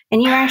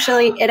 And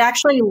it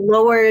actually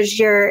lowers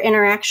your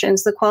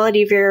interactions, the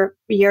quality of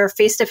your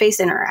face-to-face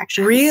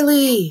interactions.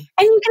 Really?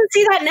 And you can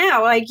see that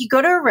now. Like, you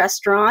go to a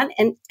restaurant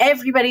and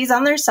everybody's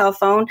on their cell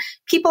phone.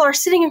 People are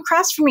sitting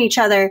across from each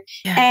other.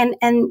 Yeah.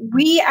 And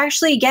we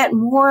actually get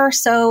more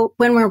so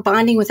when we're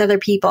bonding with other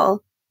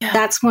people. Yeah.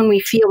 That's when we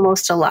feel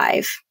most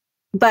alive.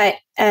 But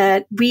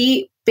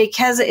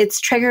because it's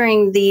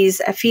triggering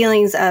these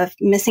feelings of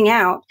missing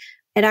out,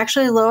 it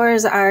actually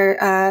lowers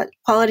our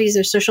qualities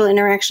of social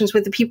interactions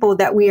with the people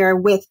that we are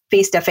with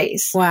face to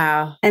face.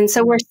 Wow. And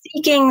so we're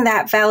seeking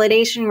that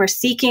validation. We're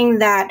seeking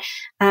that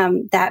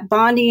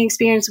bonding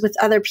experience with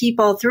other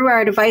people through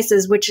our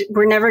devices, which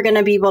we're never going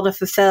to be able to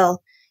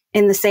fulfill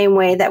in the same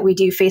way that we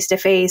do face to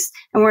face.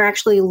 And we're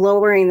actually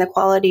lowering the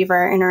quality of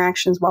our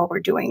interactions while we're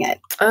doing it.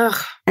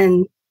 Ugh.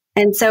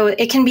 And so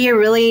it can be a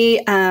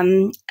really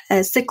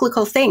a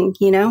cyclical thing,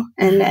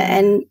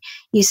 and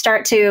you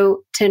start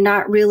to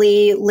not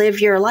really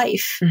live your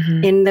life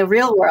in the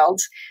real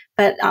world,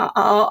 but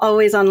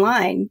always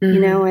online,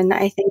 and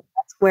I think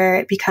that's where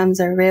it becomes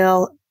a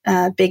real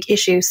big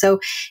issue. So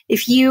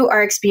if you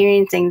are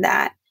experiencing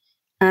that,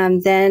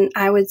 then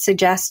I would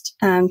suggest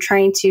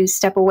trying to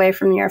step away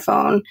from your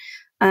phone,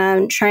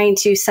 trying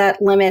to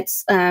set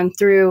limits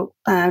through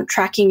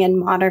tracking and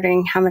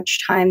monitoring how much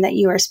time that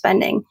you are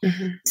spending.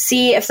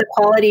 See if the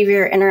quality of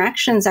your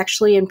interactions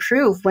actually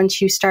improve once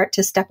you start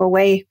to step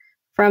away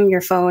from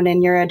your phone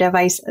and your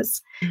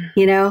devices,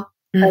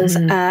 because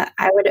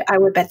I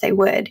would bet they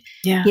would.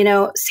 Yeah.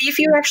 See if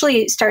you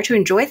actually start to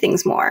enjoy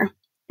things more.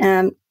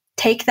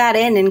 Take that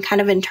in and kind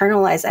of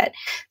internalize it.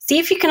 See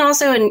if you can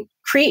also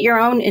create your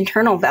own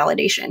internal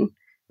validation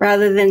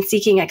rather than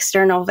seeking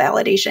external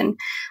validation.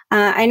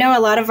 I know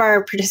a lot of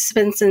our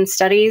participants in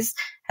studies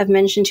have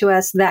mentioned to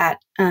us that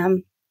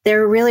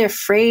they're really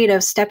afraid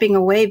of stepping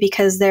away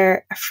because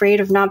they're afraid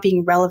of not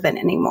being relevant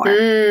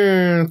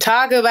anymore.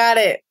 Talk about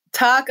it.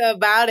 Talk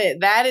about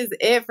it. That is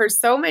it for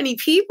so many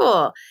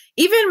people.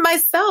 Even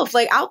myself,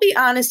 like, I'll be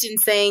honest in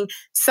saying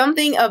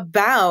something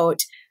about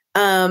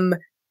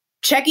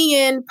checking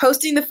in,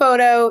 posting the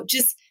photo,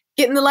 just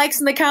getting the likes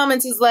and the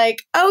comments is like,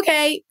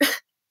 okay,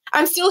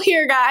 I'm still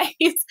here, guys.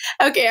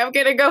 Okay, I'm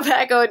going to go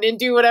back on and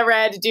do whatever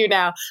I had to do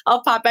now.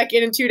 I'll pop back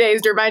in 2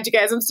 days to remind you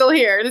guys I'm still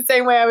here. The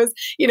same way I was,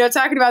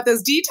 talking about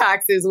those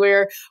detoxes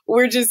where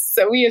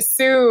we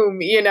assume,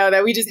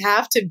 that we just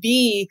have to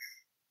be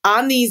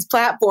on these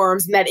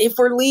platforms and that if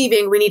we're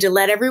leaving, we need to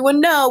let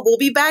everyone know we'll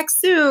be back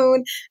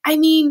soon. I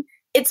mean,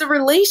 it's a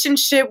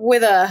relationship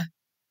with an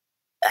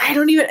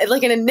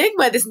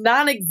enigma, this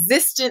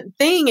non-existent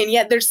thing. And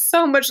yet there's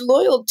so much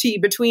loyalty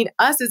between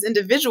us as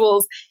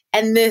individuals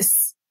and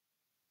this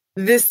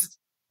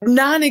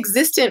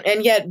non-existent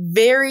and yet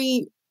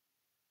very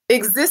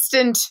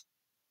existent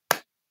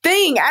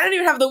thing. I don't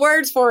even have the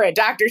words for it,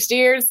 Dr.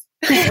 Steers.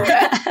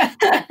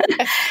 Yeah,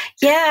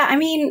 I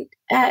mean,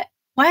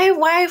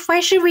 why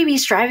should we be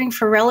striving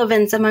for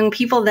relevance among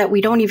people that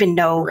we don't even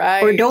know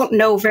or don't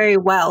know very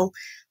well?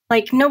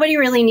 Like, nobody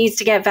really needs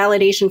to get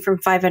validation from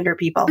 500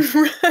 people.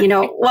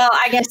 Right. Well,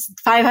 I guess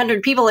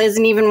 500 people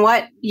isn't even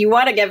what you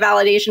want to get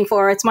validation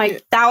for. It's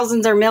like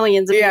thousands or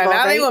millions of people. Yeah,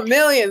 now they want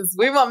millions.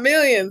 We want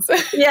millions.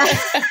 Yeah.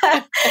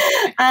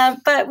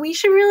 But we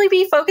should really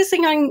be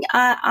focusing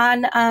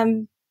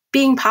on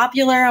being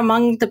popular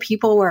among the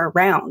people we're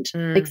around,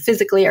 like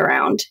physically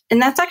around.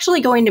 And that's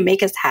actually going to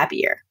make us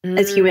happier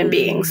as human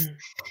beings.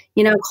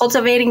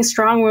 Cultivating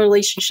strong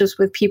relationships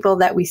with people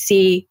that we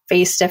see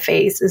face to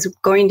face is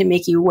going to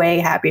make you way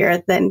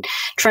happier than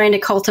trying to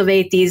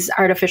cultivate these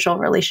artificial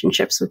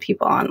relationships with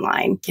people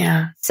online.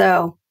 Yeah.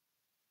 So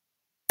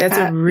that's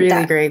a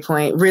really great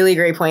point. Really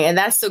great point. And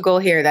that's the goal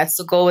here. That's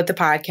the goal with the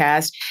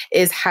podcast,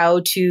 is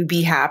how to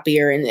be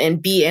happier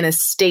and be in a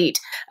state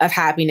of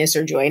happiness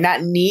or joy,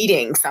 not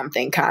needing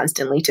something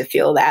constantly to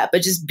feel that,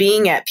 but just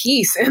being at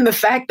peace. And the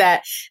fact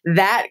that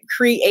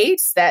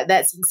creates that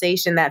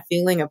sensation, that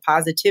feeling of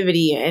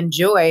positivity and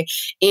joy.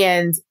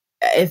 And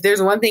if there's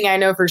one thing I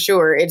know for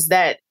sure, it's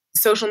that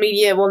social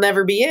media will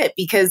never be it,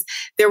 because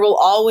there will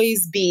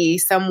always be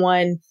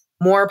someone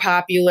more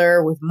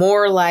popular with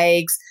more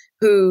likes,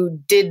 who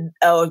did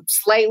a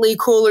slightly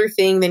cooler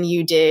thing than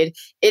you did.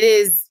 It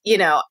is,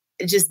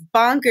 just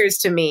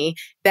bonkers to me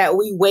that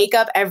we wake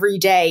up every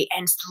day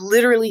and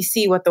literally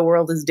see what the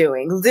world is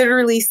doing,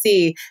 literally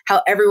see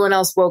how everyone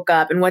else woke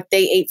up and what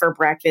they ate for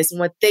breakfast and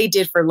what they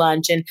did for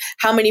lunch and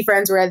how many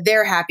friends were at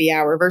their happy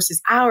hour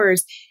versus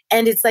ours.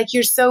 And it's like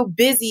you're so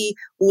busy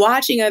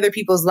watching other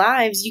people's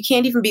lives, you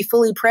can't even be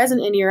fully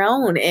present in your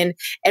own. And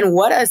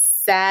what a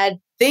sad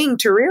thing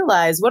to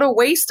realize. What a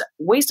waste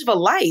of a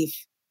life.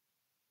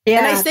 Yeah,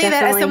 and I say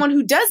that as someone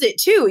who does it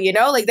too,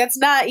 like that's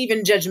not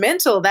even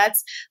judgmental.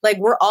 That's like,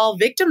 we're all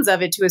victims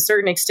of it to a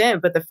certain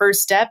extent. But the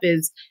first step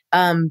is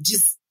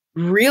just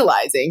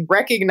recognizing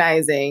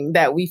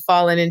that we've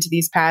fallen into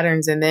these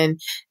patterns and then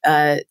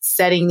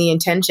setting the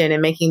intention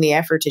and making the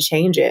effort to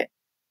change it.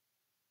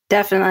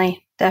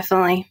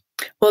 Definitely.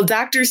 Well,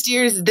 Dr.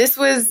 Steers, this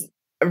was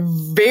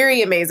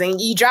very amazing.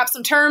 You dropped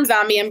some terms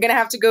on me. I'm going to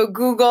have to go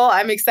Google.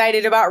 I'm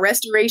excited about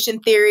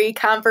restoration theory,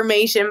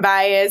 confirmation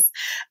bias.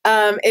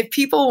 If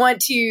people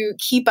want to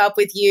keep up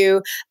with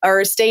you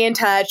or stay in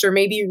touch or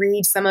maybe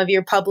read some of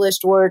your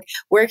published work,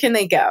 where can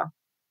they go?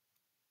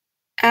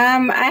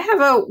 I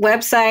have a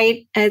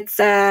website. It's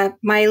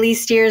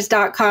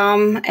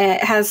MileySteers.com.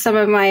 It has some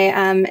of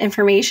my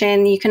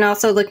information. You can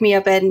also look me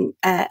up at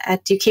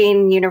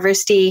Duquesne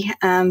University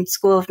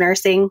School of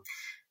Nursing.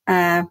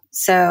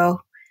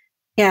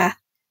 Yeah,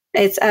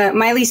 it's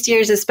Miley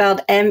Steers is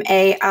spelled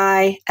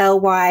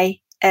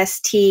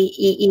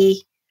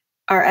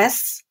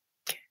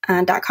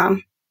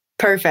MaileySteers.com.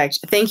 Perfect.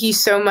 Thank you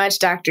so much,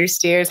 Dr.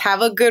 Steers.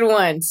 Have a good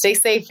one. Stay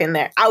safe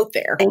out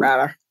there,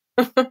 rather.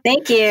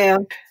 Thank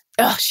you.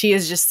 Oh, she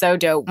is just so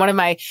dope. One of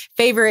my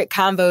favorite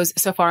convos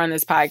so far on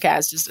this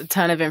podcast, just a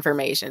ton of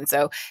information.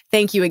 So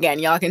thank you again.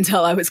 Y'all can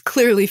tell I was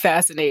clearly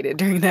fascinated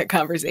during that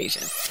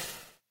conversation.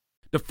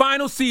 The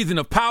final season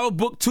of Power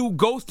Book 2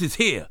 Ghost is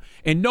here,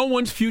 and no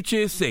one's future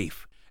is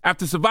safe.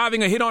 After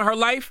surviving a hit on her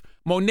life,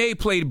 Monet,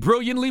 played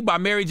brilliantly by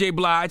Mary J.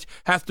 Blige,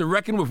 has to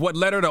reckon with what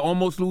led her to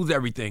almost lose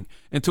everything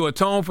and to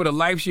atone for the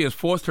life she has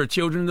forced her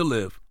children to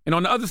live. And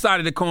on the other side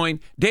of the coin,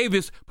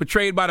 Davis,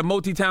 portrayed by the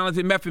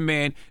multi-talented Method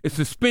Man, is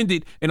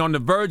suspended and on the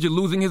verge of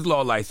losing his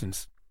law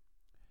license.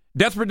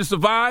 Desperate to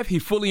survive, he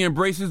fully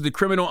embraces the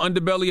criminal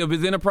underbelly of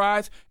his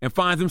enterprise and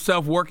finds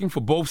himself working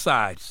for both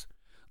sides,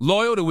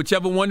 loyal to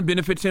whichever one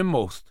benefits him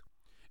most.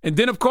 And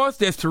then, of course,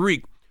 there's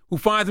Tariq, who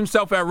finds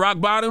himself at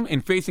rock bottom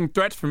and facing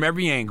threats from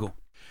every angle.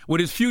 With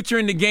his future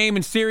in the game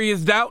in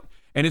serious doubt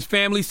and his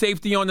family's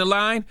safety on the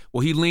line, will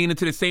he lean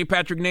into the St.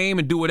 Patrick name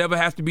and do whatever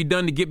has to be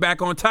done to get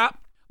back on top?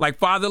 Like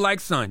father, like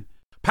son.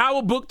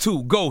 Power Book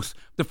 2, Ghost,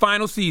 the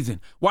final season.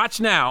 Watch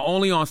now,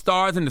 only on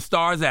Stars and the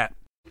Stars app.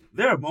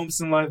 There are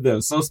moments in life that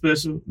are so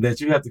special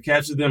that you have to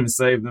capture them and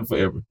save them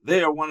forever.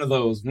 They are one of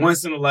those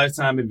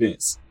once-in-a-lifetime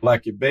events,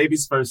 like your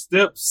baby's first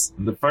steps,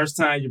 the first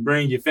time you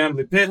bring your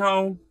family pet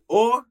home,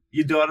 or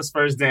your daughter's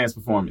first dance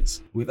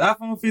performance. With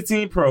iPhone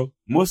 15 Pro,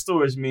 more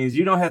storage means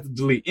you don't have to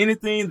delete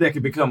anything that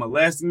could become a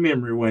lasting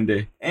memory one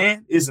day.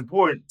 And it's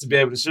important to be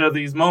able to share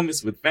these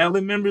moments with family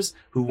members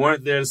who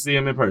weren't there to see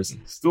them in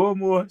person. Store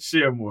more,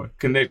 share more.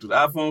 Connect with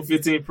iPhone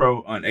 15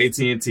 Pro on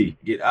AT&T.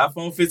 Get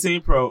iPhone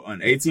 15 Pro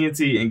on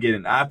AT&T and get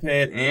an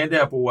iPad and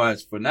Apple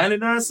Watch for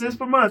 99 cents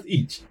per month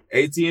each.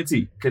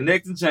 AT&T.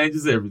 Connecting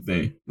changes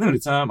everything.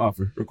 Limited time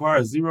offer.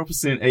 Requires 0%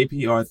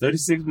 APR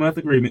 36-month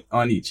agreement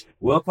on each.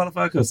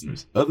 Well-qualified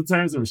customers. Other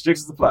terms and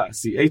restrictions apply.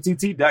 See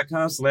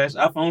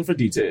att.com/iPhone for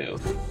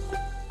details.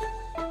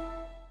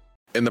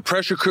 In the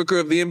pressure cooker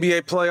of the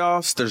NBA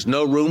playoffs, there's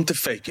no room to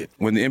fake it.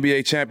 When the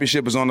NBA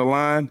championship is on the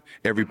line,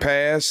 every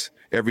pass,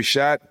 every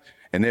shot,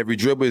 and every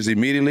dribble is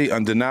immediately,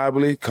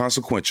 undeniably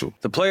consequential.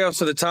 The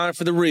playoffs are the time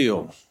for the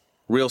real.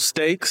 Real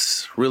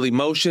stakes, real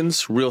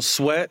emotions, real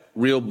sweat,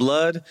 real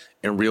blood,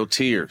 and real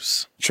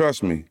tears.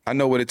 Trust me, I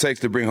know what it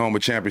takes to bring home a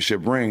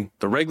championship ring.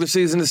 The regular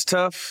season is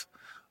tough,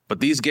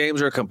 but these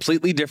games are a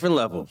completely different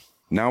level.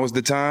 Now is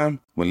the time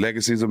when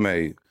legacies are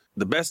made.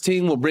 The best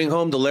team will bring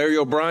home the Larry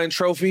O'Brien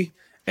Trophy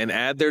and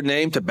add their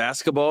name to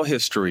basketball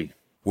history.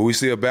 Will we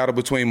see a battle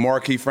between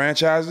marquee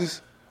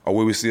franchises, or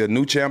will we see a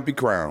new champ be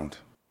crowned?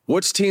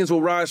 Which teams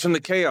will rise from the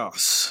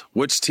chaos?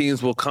 Which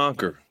teams will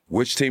conquer?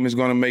 Which team is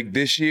going to make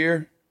this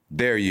year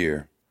their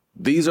year?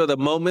 These are the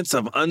moments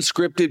of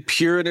unscripted,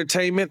 pure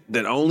entertainment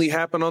that only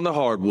happen on the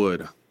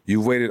hardwood.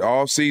 You've waited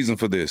all season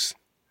for this.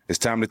 It's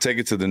time to take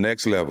it to the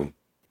next level.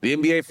 The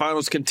NBA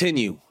Finals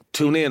continue.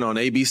 Tune in on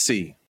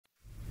ABC.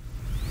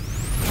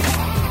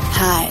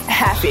 Hi,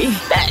 happy.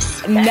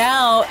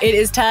 Now it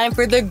is time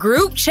for the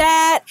group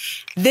chat.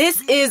 This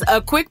is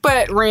a quick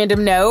but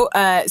random note.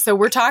 So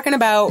we're talking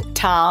about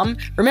Tom.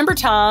 Remember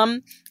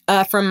Tom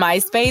from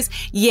MySpace?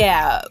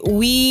 Yeah,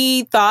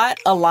 we thought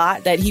a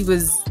lot that he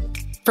was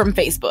from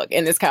Facebook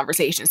in this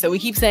conversation. So we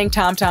keep saying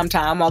Tom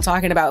while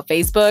talking about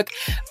Facebook,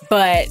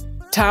 but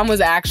Tom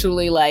was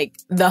actually like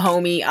the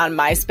homie on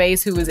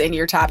MySpace who was in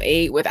your top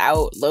 8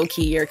 without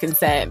low-key your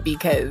consent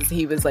because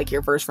he was like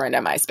your first friend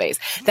on MySpace.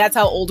 That's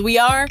how old we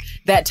are,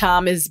 that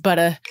Tom is but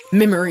a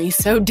memory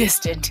so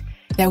distant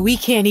that we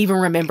can't even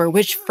remember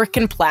which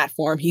frickin'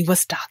 platform he was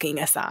stalking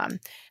us on.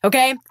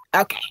 Okay?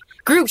 Okay.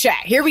 Group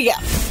chat. Here we go.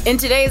 In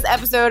today's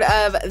episode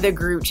of the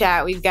group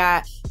chat, we've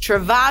got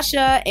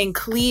Travasha and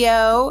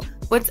Cleo.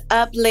 What's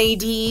up,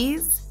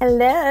 ladies? Hello.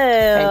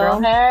 Hey, girl.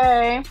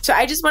 Hey. So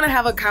I just want to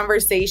have a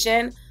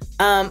conversation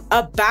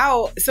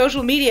about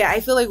social media.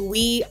 I feel like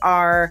we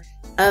are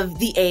of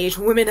the age,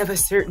 women of a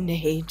certain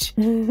age,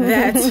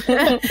 that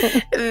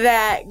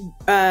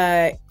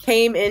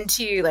came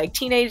into like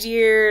teenage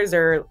years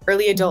or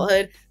early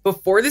adulthood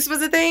before this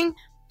was a thing.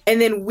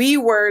 And then we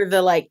were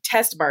the like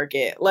test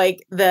market,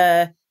 like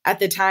at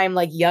the time,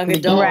 like young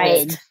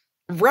adults.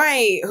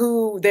 Right.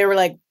 Who they were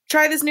like,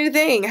 try this new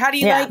thing. How do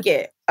you like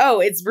it? Oh,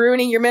 it's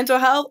ruining your mental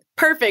health?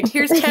 Perfect.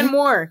 Here's 10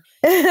 more.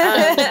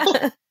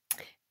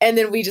 And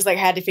then we just like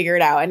had to figure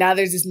it out. And now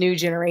there's this new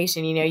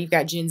generation, you know, you've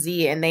got Gen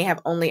Z and they have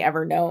only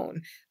ever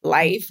known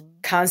life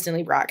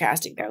constantly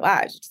broadcasting their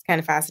lives, which is kind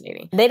of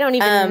fascinating. They don't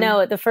even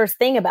know the first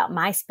thing about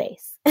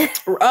MySpace.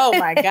 Oh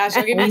my gosh,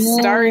 don't get me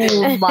started.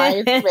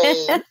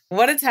 MySpace.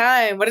 What a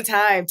time. What a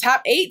time.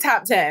 Top 8,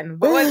 top 10.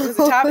 What was it,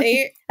 top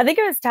 8? I think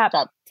it was top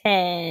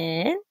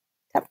 10.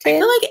 Top 10? I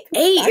feel like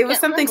 8. It was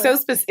something so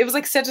specific. It was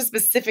like such a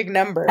specific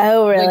number.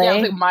 Oh, really? Like, yeah,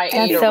 it was like my 8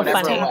 That's or so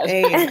whatever funny.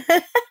 it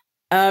was.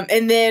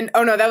 And then,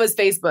 oh no, that was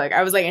Facebook.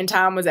 I was like, and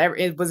Tom was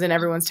it was in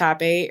everyone's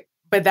top 8.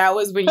 But that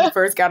was when you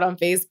first got on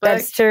Facebook.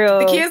 That's true.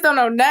 The kids don't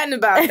know nothing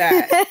about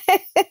that.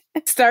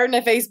 Starting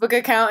a Facebook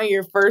account and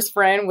your first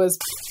friend was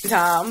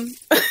Tom.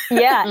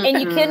 Yeah, and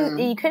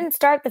you couldn't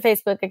start the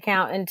Facebook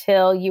account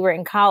until you were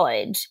in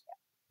college.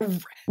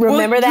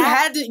 Remember that? You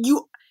had to,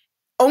 you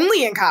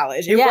only in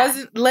college. It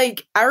wasn't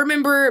like, I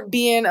remember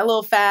being a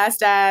little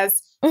fast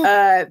ass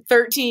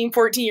 13,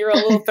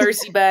 14-year-old little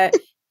thirsty butt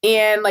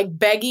and like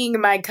begging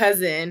my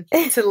cousin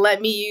to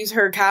let me use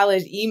her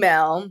college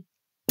email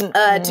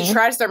to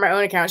try to start my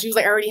own account. She was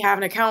like, I already have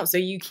an account, so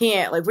you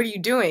can't. Like, what are you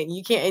doing?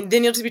 You can't. And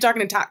then you'll just be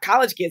talking to top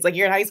college kids like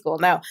you're in high school.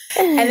 No.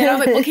 And then I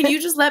was like, well, can you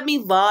just let me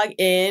log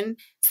in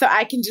so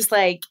I can just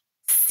like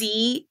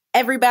see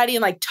everybody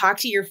and like talk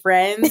to your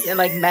friends and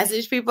like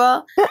message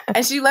people?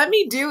 And she let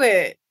me do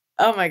it.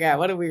 Oh my God,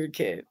 what a weird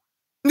kid.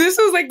 This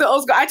was like the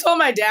old school. I told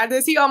my dad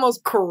this. He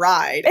almost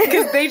cried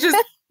because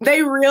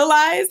they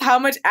realized how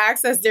much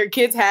access their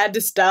kids had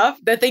to stuff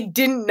that they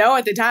didn't know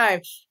at the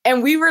time.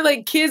 And we were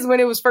like kids when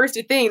it was first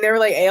a thing. They were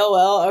like,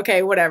 AOL,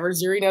 okay, whatever.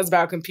 Zuri knows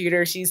about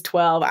computers. She's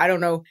 12. I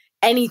don't know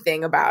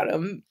anything about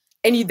them.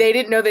 And they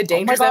didn't know the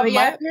dangers of it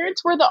yet? My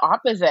parents were the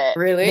opposite.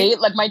 Really?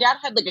 Like, my dad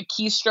had like a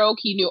keystroke.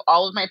 He knew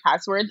all of my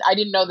passwords. I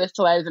didn't know this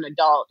till I was an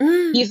adult.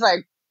 He's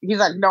like,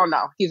 no.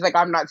 He's like,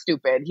 I'm not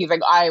stupid. He's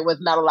like, I was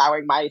not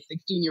allowing my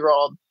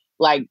 16-year-old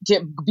like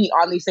to be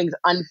on these things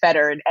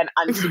unfettered and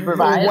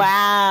unsupervised.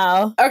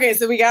 Wow. Okay,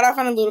 so we got off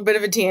on a little bit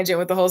of a tangent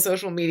with the whole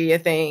social media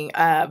thing,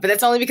 but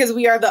that's only because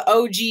we are the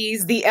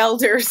OGs, the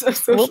elders of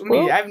social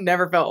media. I've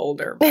never felt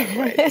older, by the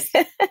way, just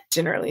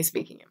generally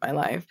speaking in my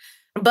life.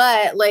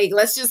 But like,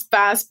 let's just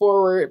fast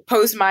forward,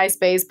 post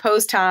MySpace,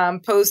 post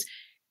Tom, post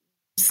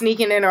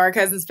sneaking into our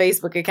cousins'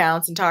 Facebook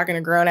accounts and talking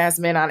to grown-ass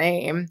men on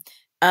AIM.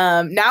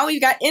 Now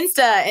we've got Insta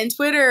and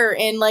Twitter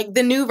and like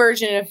the new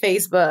version of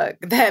Facebook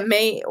that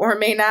may or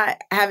may not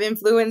have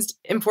influenced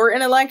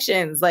important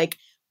elections. Like,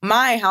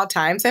 how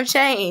times have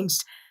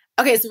changed.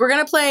 Okay, so we're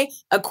going to play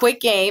a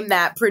quick game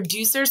that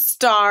producer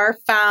Star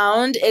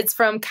found. It's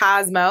from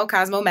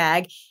Cosmo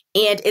Mag,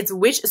 and it's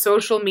which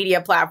social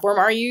media platform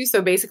are you?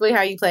 So basically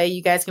how you play,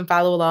 you guys can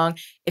follow along.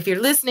 If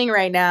you're listening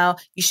right now,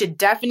 you should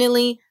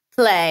definitely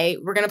play.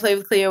 We're going to play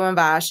with Cleo and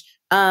Vash.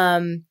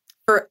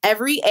 For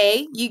every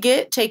A you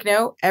get, take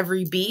note.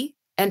 Every B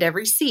and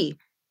every C,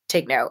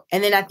 take note.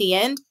 And then at the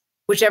end,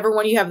 whichever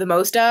one you have the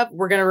most of,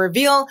 we're going to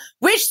reveal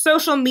which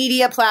social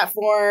media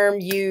platform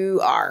you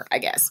are, I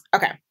guess.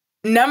 Okay.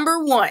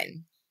 Number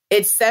 1,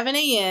 it's 7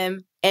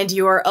 a.m. and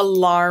your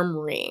alarm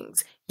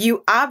rings.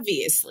 You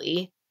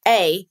obviously,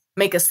 A,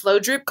 make a slow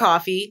drip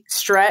coffee,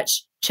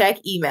 stretch, check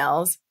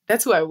emails.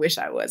 That's who I wish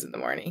I was in the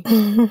morning.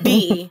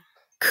 B,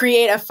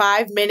 create a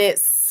 5-minute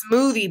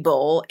smoothie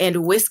bowl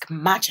and whisk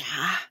matcha.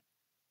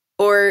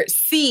 Or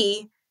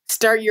C,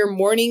 start your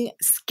morning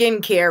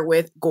skincare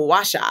with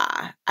gua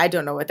sha. I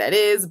don't know what that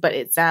is, but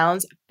it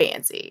sounds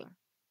fancy.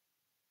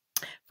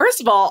 First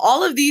of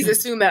all of these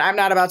assume that I'm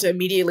not about to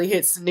immediately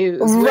hit snooze.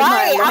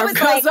 Right. I was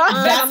like,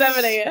 at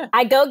 7 a.m.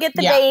 I go get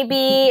the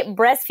baby,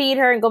 breastfeed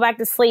her, and go back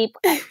to sleep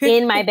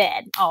in my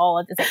bed all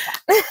at the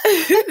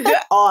same time.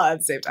 All at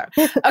the same time.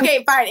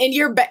 Okay, fine. In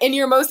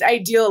your most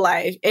ideal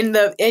life,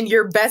 in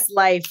your best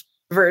life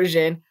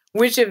version,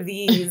 which of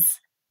these?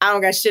 I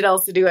don't got shit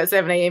else to do at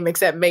 7 a.m.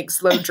 except make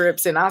slow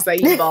drips and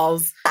acai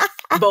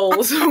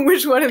bowls.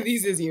 Which one of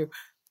these is you?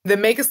 The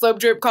make a slow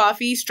drip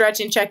coffee, stretch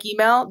and check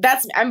email.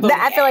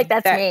 I feel like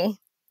that's me.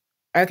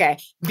 Okay.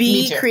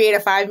 B, create a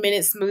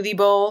 5-minute smoothie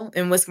bowl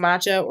and whisk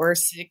matcha. Or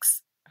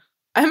 6.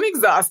 I'm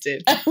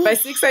exhausted. By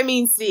 6, I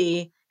mean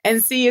C.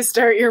 And C is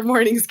start your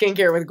morning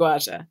skincare with gua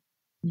sha.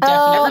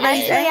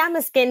 Actually, I'm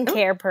a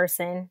skincare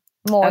person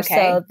more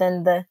so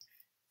than the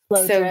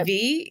slow drip. So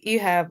V, you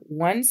have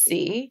 1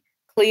 C.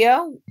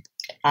 Cleo,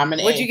 I'm an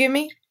A. What'd you give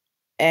me?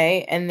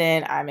 A, and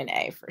then I'm an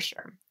A for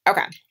sure.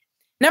 Okay.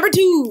 Number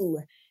 2,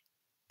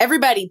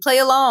 everybody play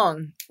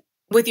along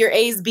with your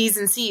A's, B's,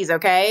 and C's,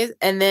 okay?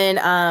 And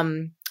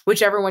then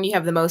whichever one you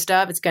have the most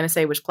of, it's going to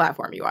say which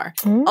platform you are.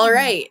 All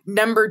right.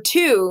 Number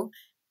 2,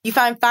 you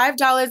find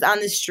 $5 on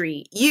the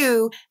street.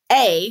 You,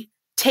 A,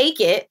 take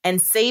it and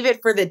save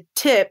it for the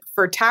tip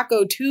for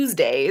Taco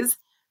Tuesdays.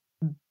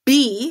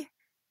 B,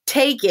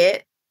 take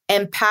it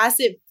and pass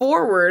it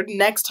forward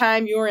next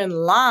time you're in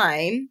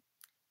line.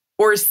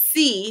 Or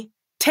C,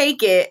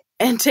 take it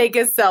and take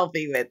a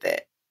selfie with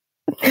it.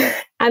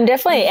 I'm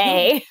definitely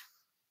A.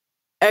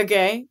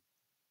 Okay.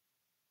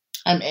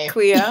 I'm A.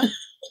 Cleo.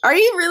 Are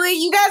you really?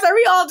 You guys, are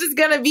we all just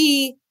going to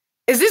be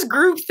Is this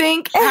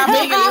groupthink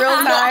happening in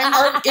real time?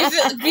 Or is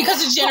it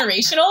because it's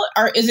generational?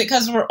 Or is it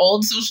because we're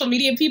old social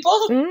media people?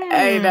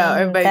 I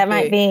know. That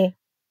might be.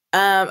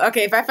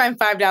 Okay, if I find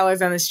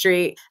 $5 on the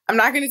street, I'm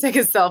not going to take a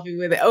selfie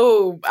with it.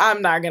 Oh,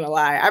 I'm not going to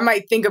lie. I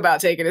might think about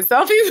taking a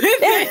selfie with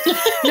it.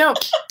 No,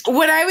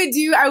 what I would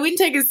do, I wouldn't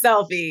take a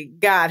selfie.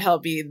 God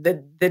help me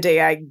the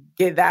day I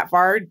get that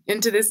far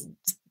into this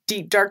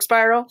deep, dark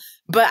spiral.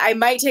 But I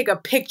might take a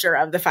picture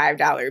of the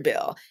 $5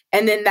 bill.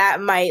 And then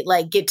that might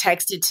like get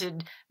texted to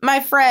my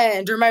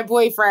friend or my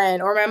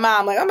boyfriend or my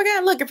mom. Like, oh my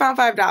God, look, I found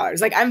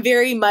 $5. Like, I'm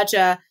very much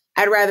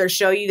I'd rather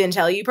show you than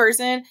tell you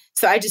person.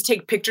 So I just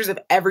take pictures of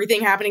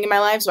everything happening in my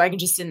life so I can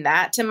just send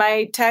that to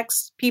my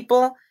text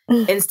people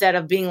instead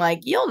of being like,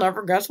 you'll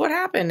never guess what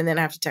happened. And then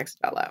I have to text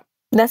it out loud.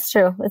 That's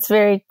true. It's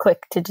very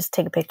quick to just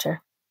take a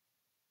picture.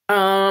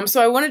 So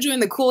I want to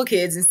join the cool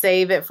kids and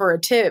save it for a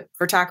tip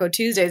for Taco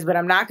Tuesdays, but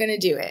I'm not going to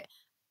do it.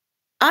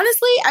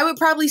 Honestly, I would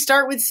probably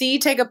start with C,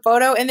 take a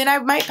photo, and then I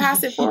might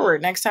pass it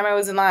forward next time I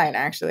was in line,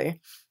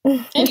 actually.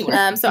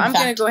 Anyway, so I'm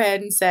going to go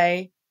ahead and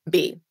say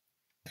B.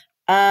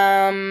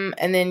 And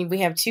then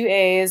we have 2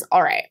 A's.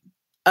 All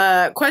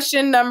right.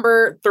 Question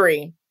number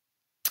 3.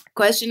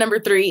 Question number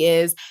 3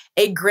 is,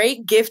 a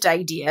great gift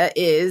idea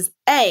is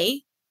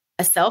A,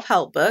 a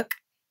self-help book,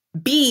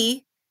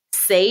 B,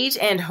 sage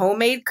and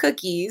homemade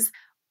cookies,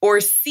 or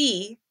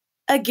C,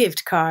 a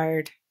gift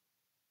card.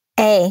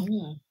 A.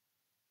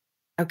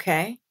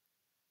 Okay.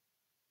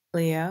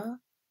 Leo? I feel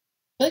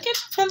like it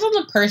depends on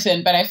the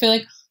person, but I feel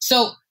like,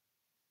 so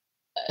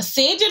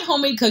sage and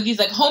homemade cookies,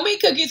 like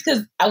homemade cookies,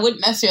 because I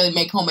wouldn't necessarily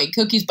make homemade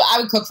cookies, but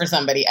I would cook for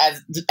somebody,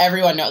 as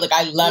everyone knows. Like,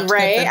 I love to cook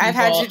for I've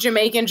had your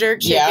Jamaican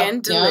jerk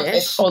chicken.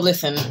 Delish. Oh,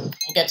 listen, we'll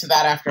get to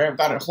that after. I've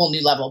got a whole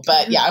new level.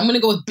 But yeah, I'm going to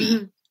go with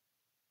B.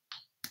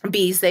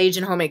 B, sage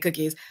and homemade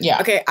cookies. Yeah.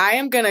 Okay, I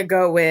am going to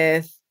go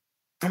with,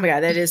 oh my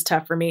God, that is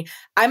tough for me.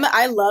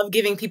 I love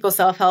giving people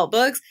self-help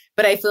books,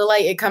 but I feel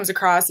like it comes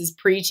across as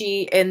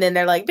preachy. And then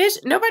they're like, bitch,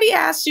 nobody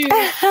asked you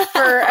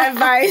for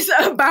advice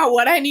about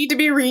what I need to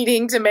be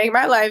reading to make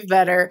my life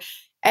better.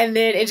 And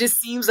then it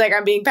just seems like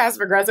I'm being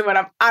passive aggressive when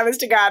I'm honest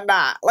to God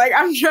not. Like,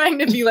 I'm trying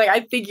to be like, I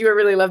think you would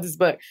really love this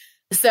book.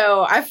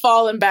 So I've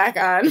fallen back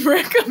on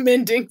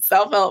recommending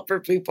self-help for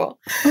people.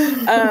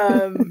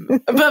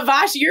 But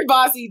Vash, you're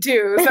bossy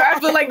too. So I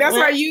feel like that's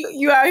why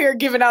you out here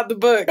giving out the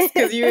books,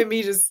 because you and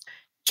me just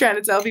trying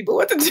to tell people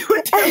what to do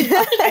with their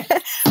life.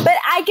 But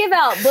I give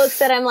out books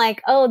that I'm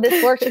like, oh,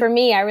 this works for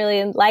me. I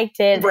really liked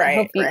it.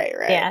 Right.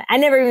 Yeah. I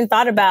never even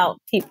thought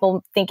about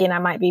people thinking I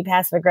might be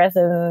passive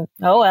aggressive.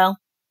 Oh, well.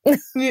 Yeah.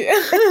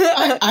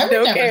 I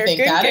would never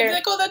think that. I'd be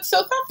like, oh, that's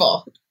so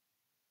thoughtful.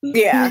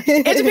 Yeah.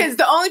 It depends.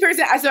 The only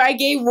person, so I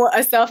gave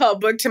a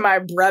self-help book to my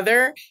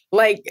brother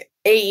like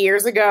 8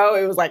 years ago.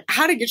 It was like,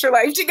 how to get your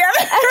life together.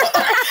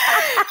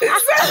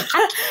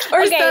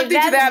 Or something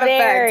to that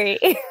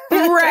effect.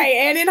 Right.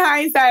 And in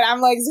hindsight, I'm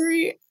like,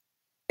 Zuri,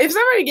 if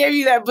somebody gave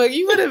you that book,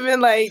 you would have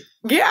been like,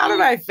 get out of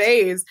my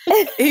face.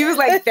 He was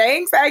like,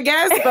 thanks, I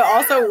guess. But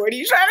also, what are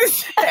you trying to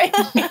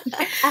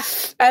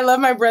say? I love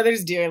my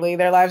brothers dearly.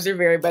 Their lives are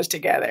very much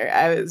together.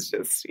 I was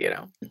just,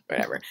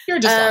 whatever. You're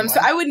just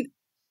so I wouldn't.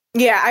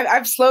 Yeah,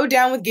 I've slowed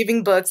down with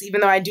giving books, even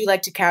though I do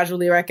like to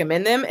casually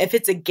recommend them. If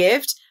it's a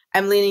gift,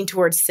 I'm leaning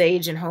towards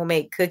sage and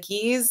homemade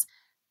cookies.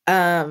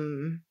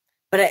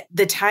 But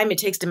the time it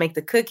takes to make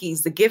the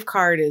cookies, the gift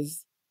card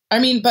is... I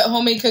mean, but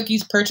homemade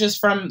cookies purchased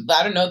from,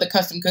 I don't know, the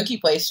custom cookie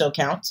place still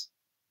counts.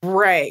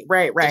 Right.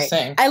 Just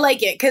saying. I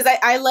like it because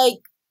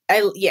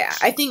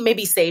I think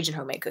maybe sage and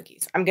homemade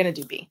cookies. I'm going to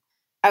do B.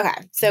 Okay,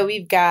 so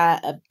we've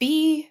got a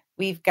B.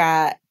 We've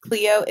got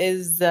Cleo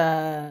is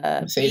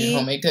sage B, and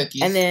homemade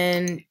cookies. And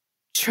then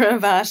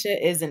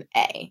Travasha is an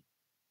A.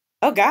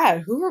 Oh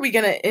God, who are we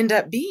gonna end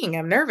up being?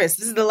 I'm nervous.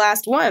 This is the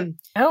last one.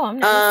 Oh, I'm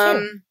nervous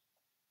too.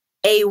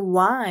 A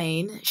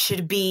wine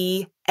should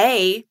be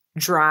A,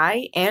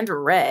 dry and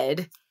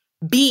red,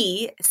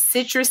 B,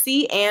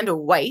 citrusy and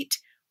white,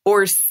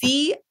 or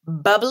C,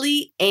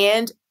 bubbly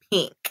and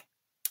pink.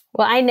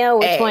 Well, I know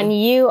which one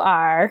you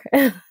are.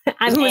 I'm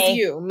Who's A.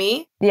 you?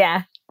 Me?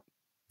 Yeah.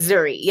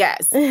 Zuri,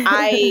 yes.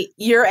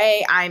 You're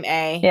A, I'm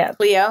A. Yeah.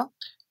 Cleo?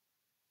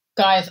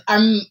 Guys,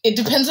 it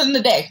depends on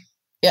the day.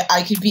 Yeah,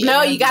 I could be.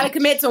 No, you got to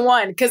commit to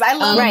one, because I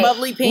love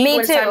bubbly pink when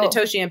it's time to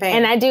toast champagne.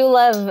 And I do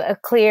love a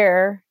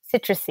clear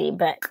citrusy,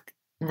 but...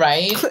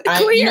 Right?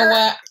 Clear. You know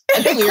what?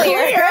 Clear.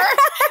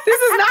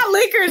 This is not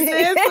liquor,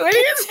 sis. What are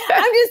you saying?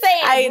 I'm just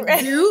saying.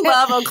 I do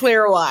love a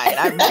clear wine.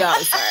 I'm so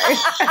sorry.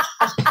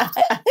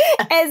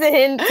 As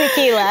in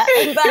tequila.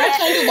 What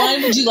kind of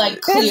wine would you like?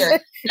 Clear.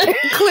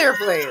 Clear,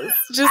 please.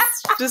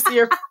 Just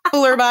your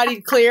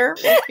fuller-bodied clear.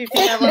 If you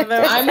can have one of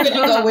those. I'm going to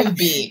go with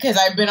B, because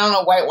I've been on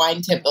a white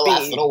wine tip the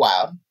last little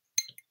while.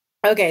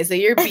 Okay, so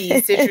you're B,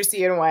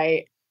 citrusy and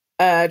white.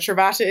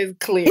 Travasha is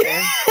clear.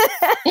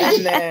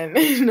 And then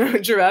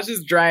Travasha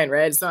is dry and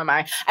red. So am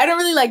I. I don't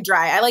really like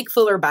dry. I like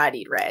fuller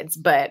bodied reds,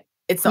 but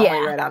it's the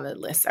only red on the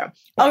list. So,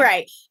 all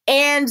right.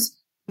 And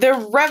the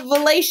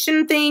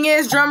revelation thing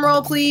is, drum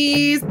roll,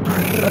 please.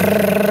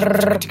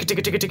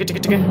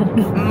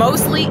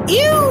 Mostly,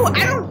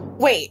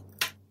 wait.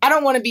 I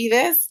don't want to be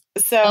this.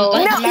 So No,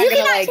 I'm not you gonna,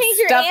 cannot change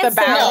your stuff the answer.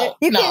 ballot.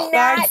 You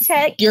cannot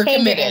change You're your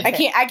committed.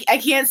 answer. I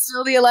can't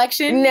steal the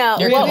election. No,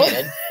 You're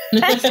committed.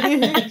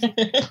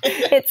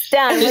 it's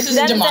done. This is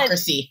Done a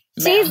democracy.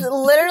 She's ma'am.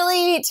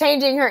 literally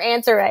changing her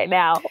answer right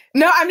now.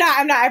 No, I'm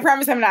not. I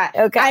promise I'm not.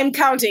 Okay. I'm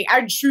counting.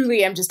 I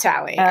truly am just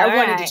tallying. All I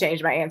wanted right. to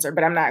change my answer,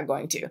 but I'm not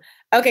going to.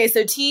 Okay,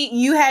 so T,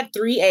 you had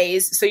 3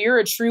 A's, so you're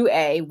a true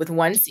A with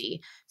 1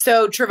 C.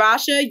 So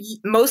Travasha,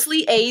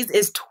 mostly A's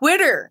is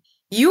Twitter.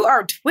 You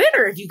are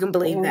Twitter, if you can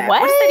believe that.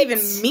 What does that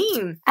even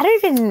mean? I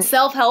don't even.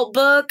 Self-help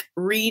book,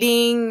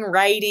 reading,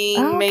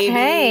 writing, maybe.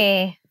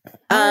 Okay.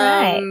 All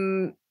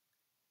right.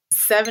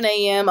 7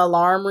 a.m.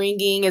 alarm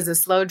ringing is a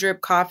slow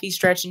drip coffee,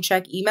 stretch, and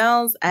check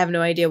emails. I have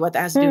no idea what that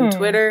has to do with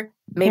Twitter.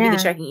 Maybe the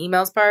checking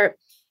emails part.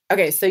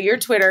 Okay, so your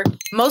Twitter.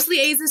 Mostly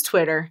A's is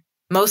Twitter.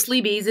 Mostly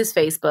B's is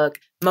Facebook.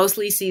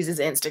 Mostly C's is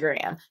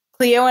Instagram.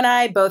 Cleo and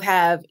I both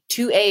have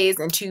 2 A's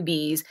and 2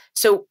 B's.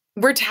 So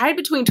we're tied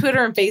between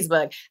Twitter and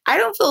Facebook. I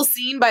don't feel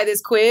seen by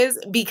this quiz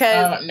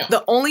because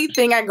the only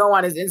thing I go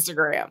on is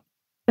Instagram.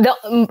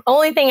 The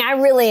only thing I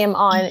really am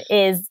on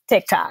is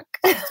TikTok.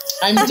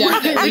 I'm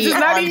definitely Which is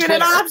not on even Twitter.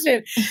 an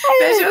option.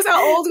 That shows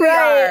how old we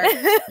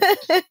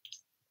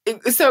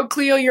are. So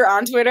Cleo, you're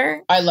on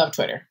Twitter? I love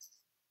Twitter.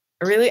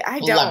 Really? I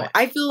Love don't. it.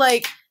 I feel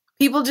like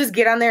people just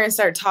get on there and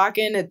start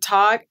talking and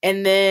talk,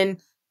 and then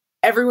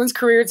everyone's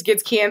careers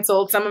gets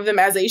canceled. Some of them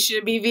as they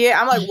should be via.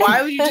 I'm like,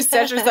 why would you just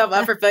set yourself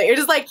up for failure? You're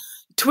just like,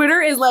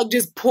 Twitter is like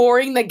just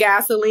pouring the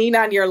gasoline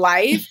on your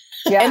life.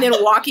 Yeah. And then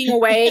walking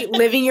away,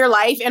 living your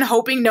life, and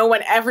hoping no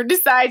one ever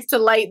decides to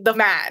light the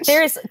match.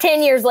 There's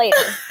 10 years later.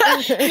 No,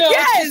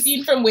 it's the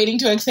scene from Waiting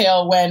to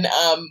Exhale when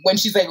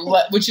she's like,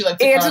 when she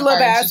like Angela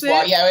Bassett?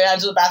 when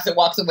Angela Bassett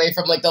walks away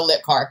from like the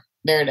lit car.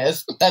 There it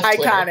is. That's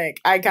Twitter.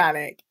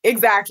 Iconic.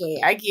 Exactly.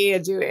 I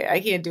can't do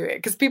it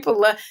because people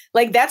love,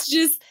 like, that's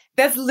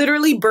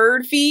literally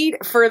bird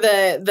feed for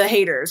the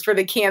haters, for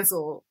the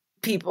cancel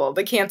people,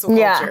 the cancel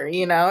culture.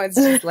 You know, it's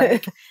just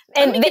like,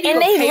 and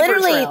they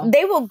literally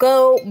they will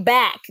go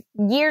back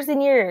years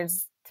and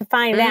years to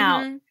find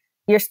out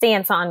your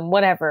stance on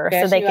whatever,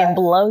 so they can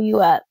blow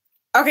you up.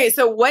 Okay,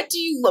 so what's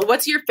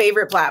your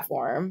favorite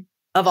platform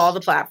of all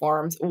the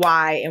platforms?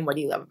 Why and what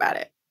do you love about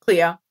it,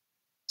 Cleo?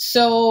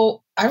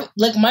 So I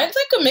like mine's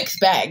like a mixed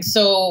bag.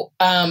 So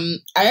I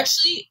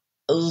actually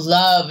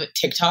love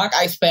TikTok.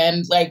 I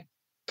spend like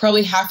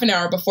probably half an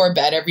hour before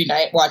bed every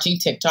night watching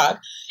TikTok.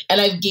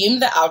 And I've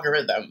gamed the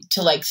algorithm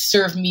to like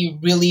serve me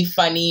really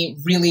funny,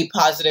 really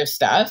positive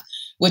stuff,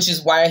 which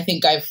is why I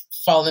think I've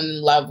fallen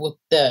in love with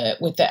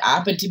the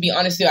app. And to be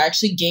honest with you, I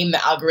actually game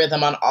the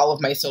algorithm on all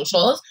of my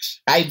socials.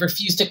 I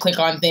refuse to click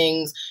on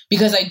things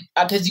because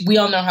we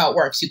all know how it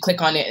works. You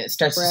click on it and it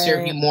starts to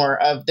serve you more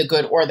of the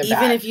good or the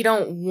bad. Even if you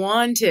don't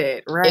want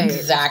it, right?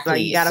 Exactly.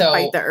 Like, you gotta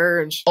fight the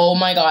urge. Oh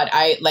my God.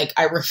 I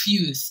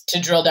refuse to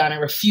drill down. I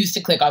refuse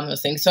to click on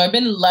those things. So I've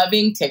been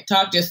loving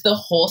TikTok, just the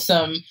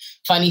wholesome,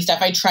 funny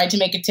stuff. I tried to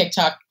make a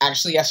TikTok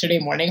actually yesterday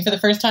morning for the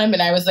first time.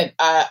 And I was like,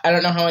 I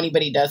don't know how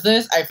anybody does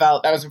this.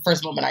 That was the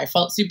first moment I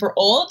felt super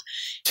old.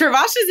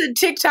 Travasha's a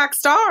TikTok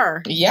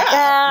star.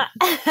 Yeah.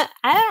 I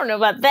don't know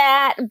about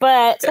that,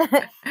 but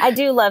I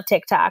do love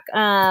TikTok.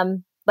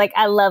 Like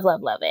I love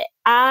it.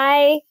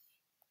 I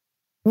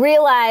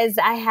realized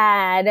I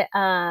had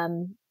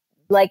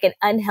like an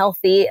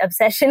unhealthy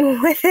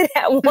obsession with it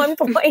at one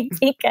point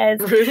because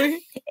really?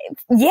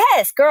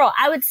 Yes, girl.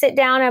 I would sit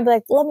down and I'd be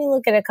like, let me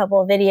look at a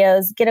couple of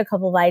videos, get a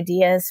couple of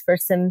ideas for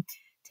some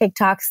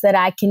TikToks that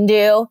I can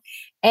do.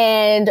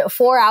 And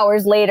 4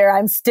 hours later,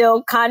 I'm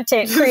still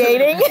content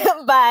creating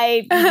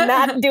by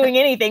not doing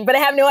anything, but I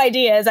have no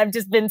ideas. I've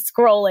just been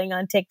scrolling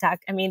on TikTok.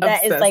 I mean,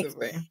 that is like,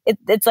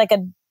 it's like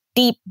a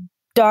deep,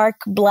 dark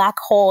black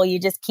hole. You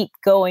just keep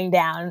going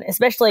down,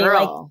 especially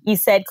like you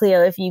said,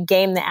 Cleo, if you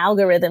game the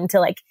algorithm to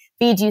like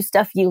feed you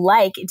stuff you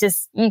like,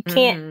 you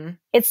can't,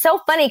 it's so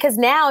funny. Cause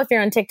now if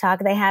you're on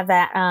TikTok, they have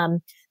that,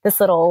 this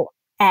little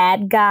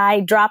ad guy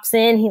drops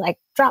in,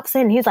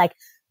 he's like,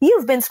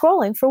 you've been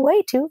scrolling for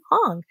way too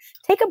long.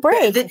 Take a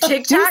break. The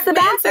TikTok use the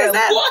bathroom. says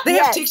that? They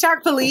have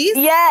TikTok police?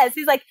 Yes.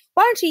 He's like,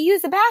 why don't you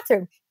use the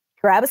bathroom?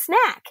 Grab a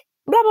snack.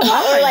 Blah, blah,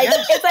 blah. Or like,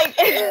 it's like.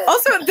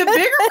 Also, the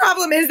bigger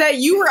problem is that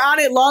you were on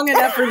it long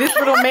enough for this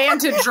little man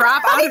to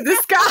drop out of the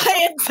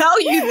sky and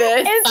tell you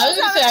this. I was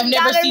going to say, I've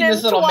never seen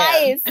this little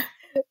man.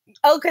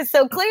 Oh, because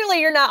so clearly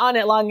you're not on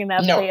it long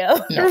enough, Cleo.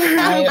 No,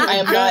 I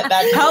am not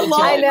that. How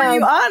long were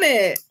you on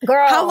it?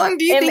 Girl, how long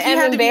do you think you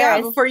had to be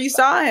out before you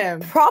saw him?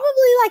 Probably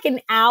like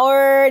an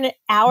hour just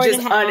and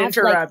a half.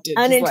 Uninterrupted.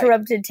 Like,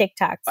 uninterrupted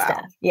TikTok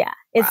stuff. Yeah.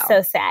 It's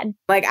so sad.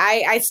 Like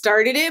I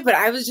started it, but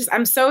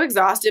I'm so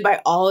exhausted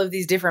by all of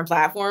these different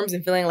platforms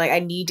and feeling like I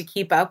need to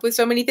keep up with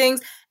so many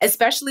things,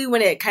 especially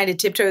when it kind of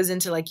tiptoes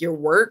into like your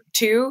work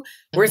too,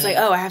 where it's like,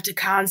 oh, I have to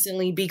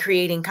constantly be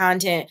creating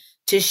content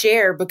to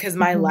share because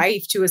my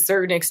life to a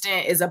certain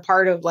extent is a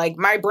part of like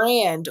my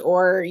brand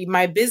or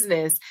my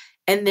business.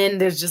 And then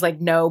there's just like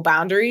no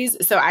boundaries.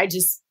 So I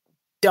just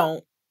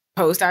don't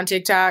post on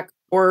TikTok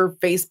or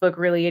Facebook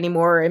really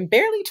anymore and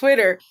barely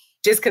Twitter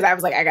just because I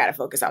was like, I got to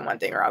focus on one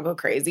thing or I'll go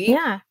crazy.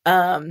 Yeah.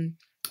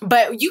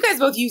 But you guys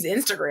both use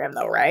Instagram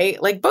though,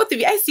 right? Like both of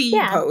you, I see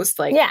you post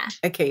like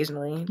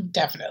occasionally.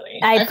 Definitely.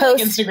 I feel post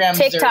like Instagram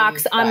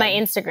TikToks on my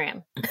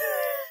Instagram.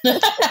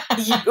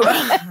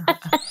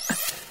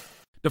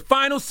 The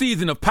final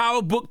season of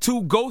Power Book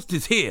 2 Ghost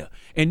is here,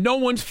 and no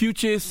one's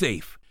future is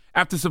safe.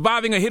 After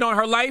surviving a hit on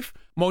her life,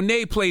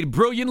 Monet, played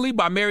brilliantly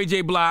by Mary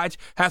J. Blige,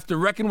 has to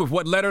reckon with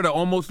what led her to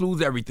almost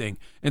lose everything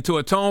and to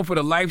atone for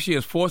the life she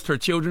has forced her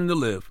children to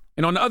live.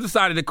 And on the other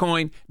side of the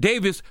coin,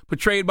 Davis,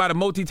 portrayed by the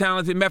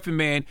multi-talented Method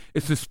Man,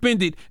 is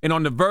suspended and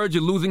on the verge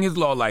of losing his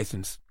law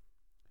license.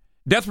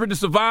 Desperate to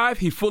survive,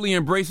 he fully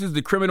embraces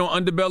the criminal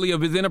underbelly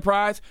of his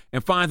enterprise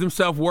and finds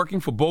himself working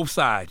for both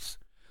sides,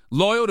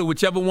 loyal to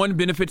whichever one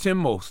benefits him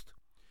most.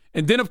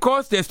 And then, of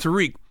course, there's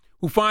Tariq,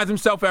 who finds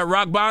himself at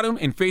rock bottom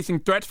and facing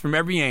threats from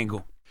every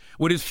angle.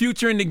 With his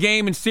future in the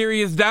game in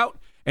serious doubt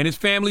and his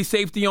family's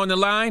safety on the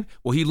line,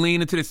 will he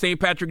lean into the St.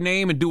 Patrick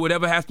name and do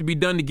whatever has to be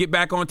done to get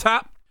back on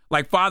top?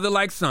 Like father,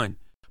 like son.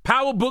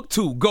 Power Book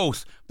 2,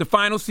 Ghost, the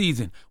final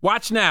season.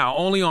 Watch now,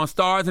 only on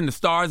Stars and the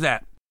Stars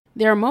app.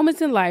 There are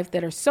moments in life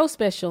that are so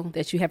special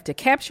that you have to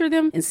capture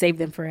them and save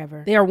them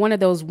forever. They are one of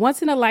those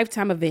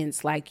once-in-a-lifetime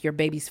events like your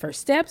baby's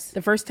first steps,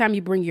 the first time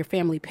you bring your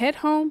family pet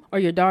home, or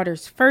your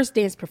daughter's first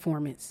dance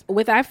performance.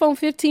 With iPhone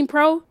 15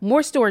 Pro,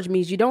 more storage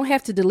means you don't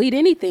have to delete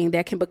anything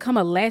that can become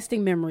a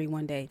lasting memory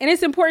one day. And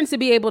it's important to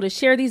be able to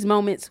share these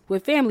moments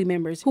with family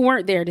members who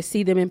weren't there to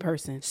see them in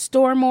person.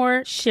 Store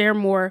more, share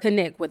more,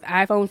 connect with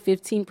iPhone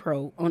 15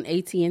 Pro on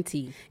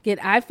AT&T. Get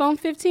iPhone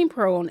 15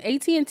 Pro on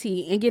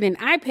AT&T and get an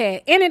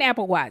iPad and an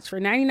Apple Watch for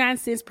 99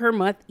 cents per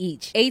month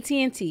each.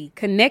 AT&T.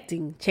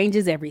 Connecting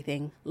changes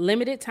everything.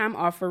 Limited time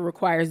offer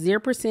requires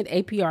 0%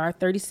 APR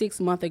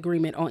 36-month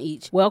agreement on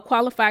each.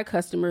 Well-qualified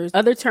customers.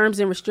 Other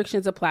terms and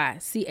restrictions apply.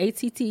 See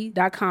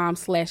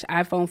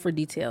att.com/iPhone for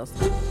details.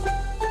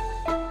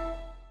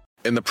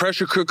 In the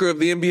pressure cooker of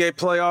the NBA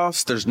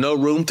playoffs, there's no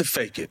room to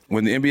fake it.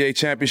 When the NBA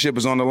championship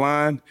is on the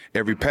line,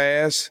 every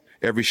pass,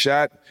 every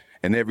shot,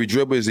 and every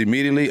dribble is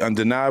immediately,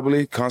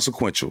 undeniably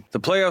consequential. The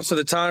playoffs are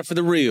the time for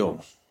the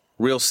real.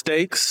 Real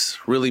stakes,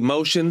 real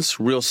emotions,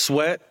 real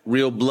sweat,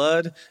 real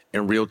blood,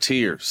 and real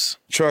tears.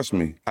 Trust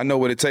me, I know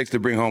what it takes to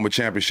bring home a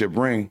championship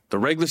ring. The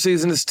regular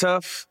season is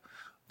tough,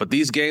 but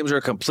these games are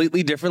a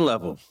completely different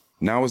level.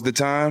 Now is the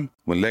time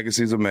when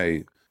legacies are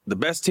made. The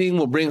best team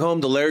will bring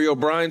home the Larry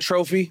O'Brien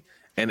Trophy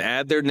and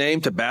add their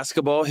name to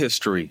basketball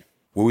history.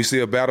 Will we see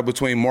a battle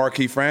between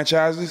marquee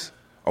franchises,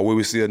 or will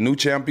we see a new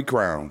champ be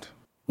crowned?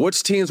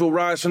 Which teams will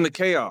rise from the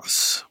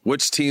chaos?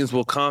 Which teams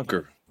will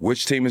conquer?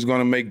 Which team is going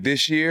to make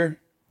this year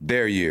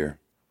their year?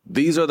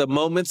 These are the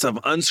moments of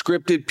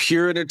unscripted,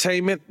 pure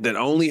entertainment that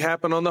only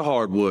happen on the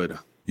hardwood.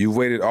 You've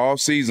waited all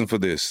season for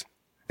this.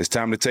 It's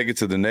time to take it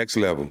to the next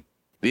level.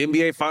 The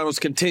NBA Finals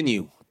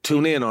continue.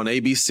 Tune in on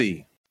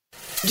ABC.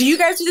 Do you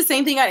guys do the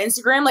same thing on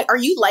Instagram? Like, are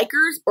you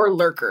likers or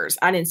lurkers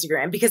on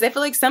Instagram? Because I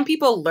feel like some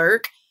people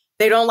lurk.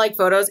 They don't like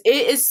photos.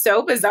 It is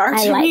so bizarre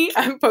to me.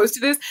 I've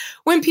posted this.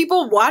 When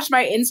people watch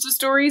my Insta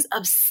stories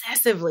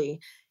obsessively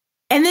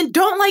and then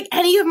don't like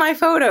any of my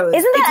photos.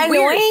 Isn't that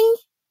annoying? Weird.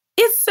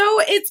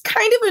 It's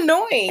kind of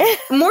annoying.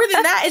 More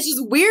than that, it's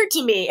just weird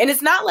to me. And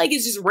it's not like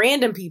it's just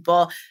random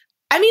people.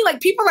 I mean, like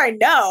people I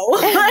know.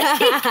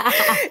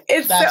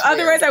 It's so,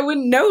 otherwise I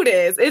wouldn't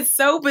notice. It's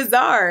so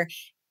bizarre.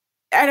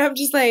 And I'm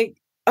just like,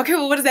 okay,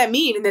 well, what does that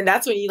mean? And then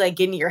that's when you like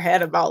get in your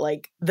head about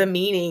like the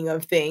meaning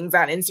of things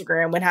on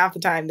Instagram when half the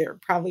time there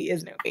probably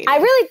is no meaning. I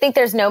really think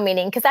there's no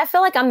meaning because I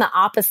feel like I'm the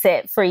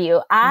opposite for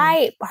you.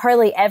 I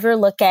hardly ever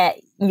look at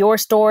your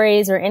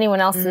stories or anyone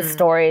else's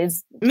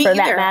stories. Me for either.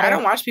 That matter. I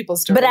don't watch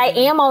people's stories. But I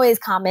am always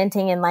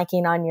commenting and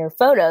liking on your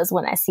photos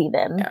when I see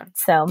them. Yeah.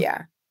 So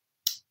yeah.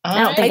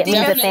 I don't think it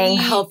means a thing.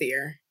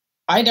 Healthier.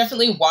 I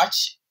definitely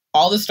watch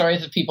all the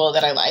stories of people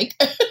that I like.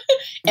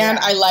 And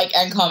I like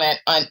and comment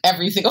on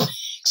every single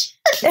page.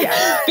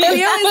 Yeah.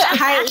 Cleo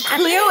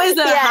is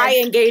a high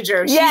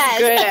engager. She's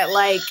good at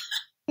like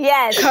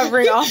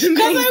covering all the things.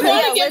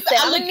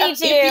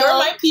 If you're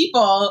my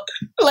people,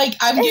 like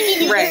I'm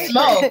giving you the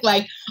smoke.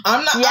 Like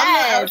I'm not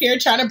out here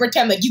trying to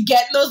pretend like you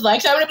getting those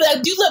likes. I'm gonna be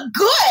like, you look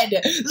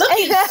good.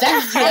 Looking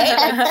sexy.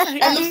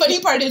 And the funny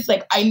part is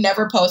like I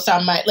never post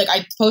on my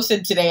I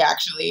posted today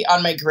actually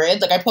on my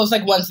grid. Like I post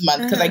like once a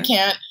month because I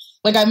can't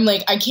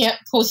I can't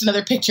post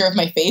another picture of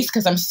my face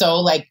because I'm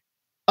so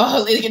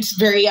it's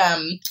very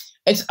I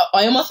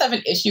almost have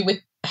an issue with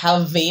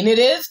how vain it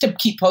is to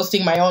keep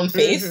posting my own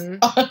face. And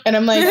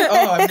I'm like,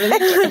 I'm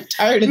really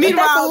tired of that.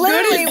 Meanwhile,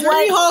 literally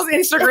Brittany Hall's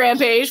Instagram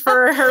page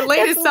for her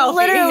latest selfie.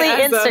 Literally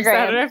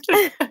Instagram.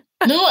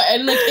 No,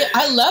 and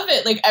I love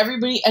it. Like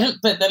everybody,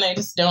 but then I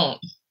just don't.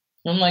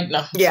 I'm like,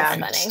 no. Yeah.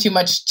 It's too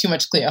much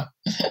Cleo.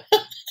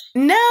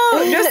 No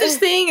such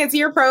thing. It's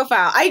your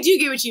profile. I do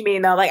get what you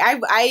mean though. Like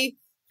I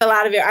a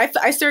lot of it,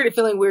 I started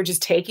feeling we were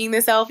just taking the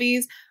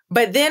selfies.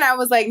 But then I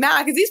was like, nah,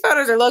 because these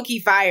photos are low-key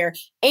fire.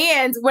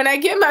 And when I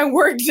get my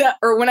work done,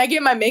 or when I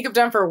get my makeup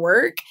done for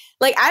work,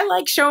 like I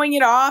like showing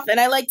it off and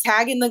I like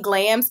tagging the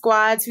glam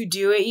squads who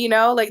do it,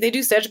 like they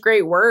do such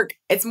great work.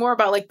 It's more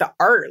about like the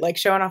art, like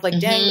showing off like,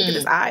 dang, look at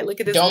this eye,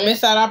 look at this. Don't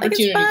miss that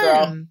opportunity,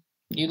 girl.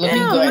 You looking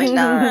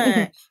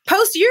good.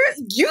 Post you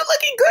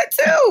looking good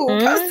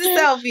too. Post a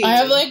selfie. I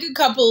have like a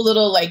couple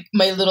little like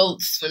my little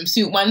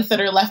swimsuit ones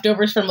that are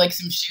leftovers from like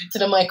some shoots,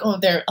 and I'm like, oh,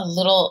 they're a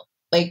little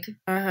like,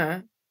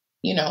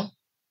 you know,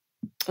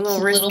 a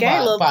little risque,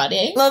 little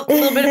body, little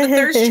bit of a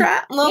thirst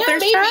trap,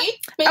 thirst trap.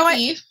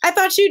 Maybe. I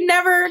thought you'd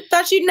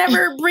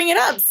never bring it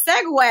up.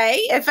 Segue,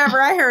 if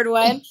ever I heard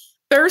one.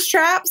 Thirst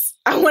traps.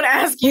 I want to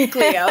ask you,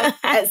 Cleo,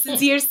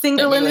 since you're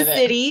single in the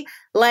city,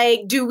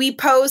 like, do we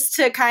post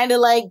to kind of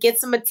like get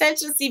some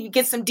attention, see if you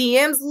get some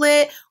DMs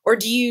lit, or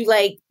do you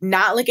like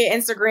not look at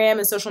Instagram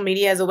and social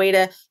media as a way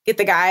to get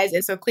the guys?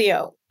 And so,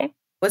 Cleo,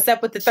 what's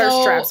up with the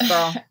thirst traps,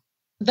 girl?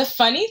 The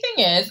funny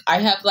thing is,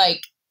 I have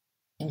like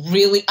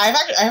I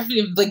have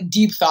like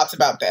deep thoughts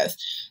about this.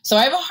 So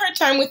I have a hard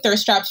time with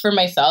thirst traps for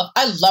myself.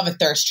 I love a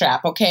thirst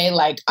trap. Okay,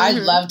 like I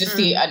love to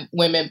see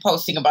women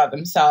posting about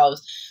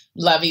themselves,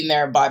 loving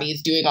their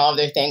bodies, doing all of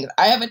their things.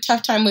 I have a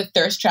tough time with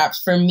thirst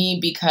traps for me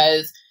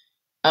because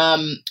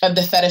of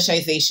the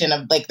fetishization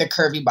of like the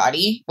curvy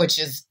body, which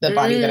is the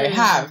body that I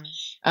have.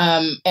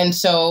 And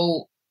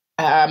so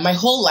my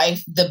whole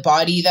life, the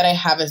body that I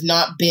have has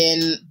not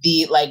been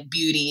the like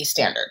beauty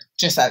standard,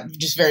 just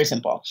very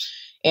simple.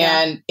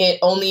 And it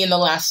only in the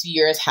last few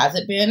years has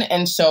it been.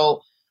 And so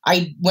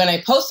when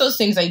I post those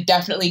things, I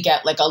definitely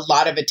get like a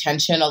lot of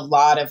attention, a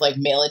lot of like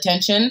male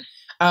attention.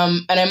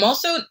 And I'm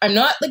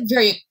not like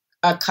very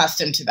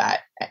accustomed to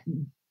that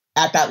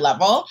at that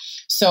level.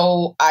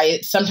 So I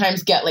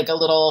sometimes get like a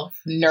little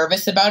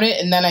nervous about it.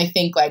 And then I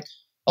think like,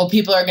 oh,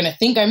 people are going to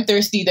think I'm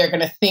thirsty. They're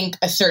going to think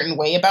a certain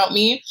way about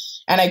me.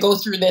 And I go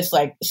through this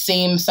like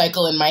same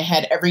cycle in my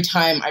head every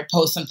time I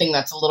post something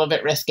that's a little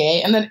bit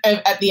risque. And then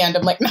at the end,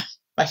 I'm like, nah,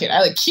 fuck it.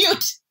 I look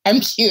cute.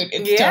 I'm cute.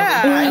 It's totally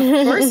fine.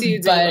 Of course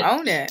you do.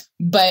 Own it.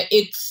 But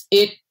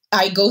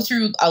I go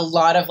through a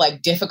lot of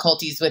like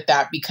difficulties with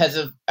that because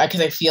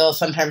I feel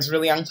sometimes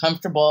really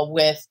uncomfortable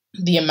with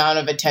the amount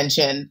of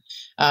attention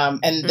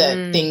and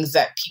the things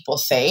that people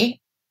say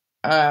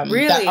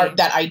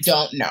that I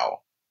don't know.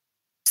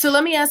 So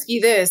let me ask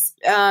you this,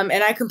 and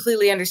I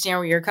completely understand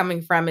where you're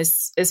coming from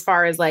as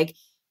far as like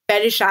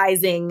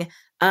fetishizing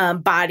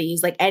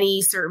bodies, like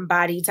any certain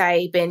body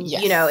type, and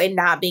you know, it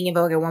not being in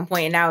vogue at one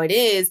point, and now it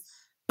is.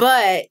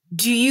 But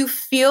do you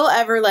feel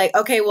ever like,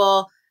 okay,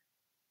 well,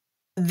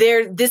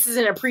 this is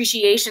an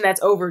appreciation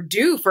that's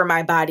overdue for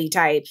my body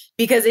type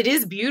because it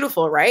is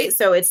beautiful, right?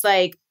 So it's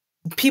like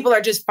people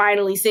are just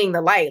finally seeing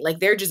the light, like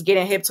they're just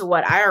getting hip to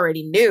what I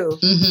already knew,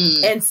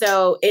 and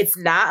so it's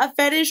not a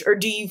fetish, or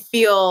do you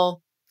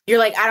feel you're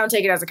like, I don't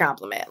take it as a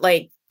compliment,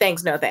 like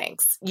thanks, no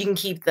thanks. You can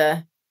keep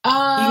the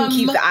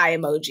eye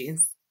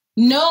emojis.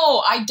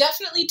 No, I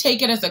definitely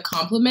take it as a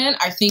compliment.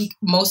 I think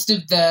most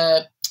of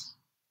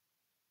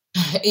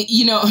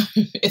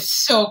it's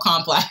so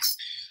complex.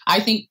 I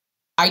think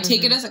I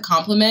take it as a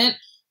compliment,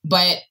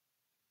 but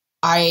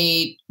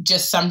I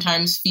just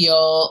sometimes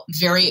feel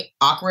very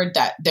awkward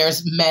that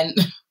there's men,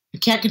 I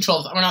can't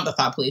control, we're not the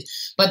thought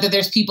police, but that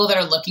there's people that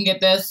are looking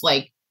at this,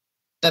 like,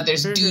 that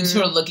there's dudes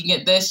who are looking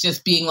at this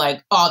just being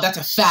like, oh, that's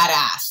a fat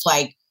ass.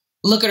 Like,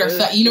 look at her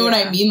fat. You know what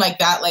I mean? Like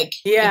that, like,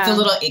 it's a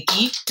little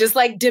icky. Just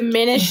like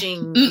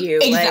diminishing you,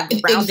 like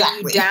rounding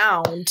you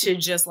down to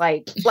just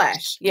like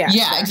flesh. Yeah,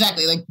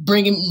 exactly. Like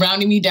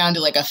rounding me down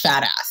to like a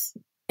fat ass.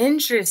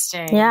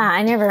 Interesting.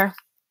 Yeah,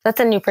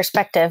 that's a new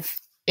perspective.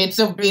 It's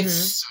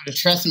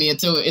trust me,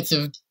 it's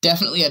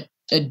definitely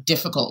a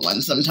difficult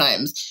one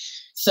sometimes.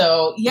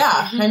 So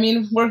yeah, I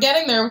mean, we're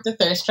getting there with the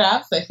thirst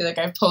traps. I feel like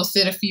I've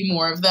posted a few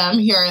more of them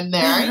here and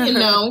there. You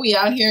know, we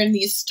out here in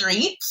these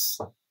streets.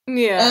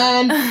 Yeah.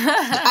 And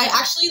I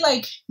actually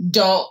like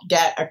don't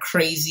get a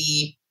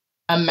crazy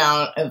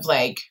amount of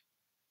like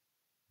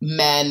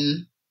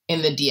men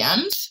in the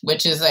DMs,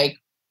 which is like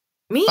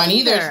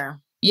funny.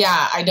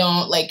 I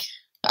don't like,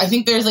 I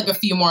think there's like a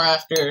few more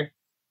after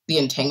the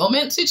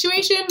entanglement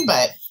situation,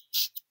 but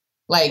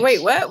like,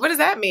 wait, what does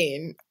that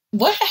mean?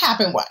 What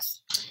happened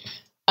was,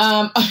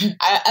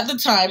 at the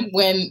time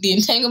when the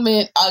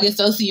entanglement, August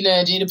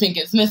Alsina, Jada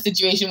Pinkett Smith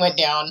situation went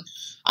down,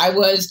 I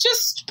was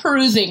just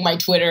perusing my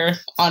Twitter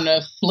on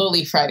a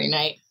lowly Friday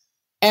night.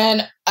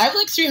 And I have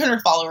like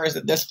 300 followers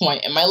at this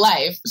point in my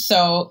life.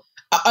 So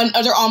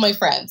they're all my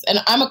friends. And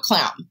I'm a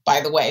clown,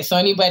 by the way. So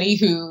anybody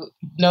who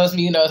knows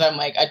me knows I'm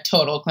like a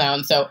total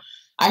clown. So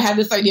I had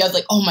this idea. I was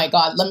like, oh my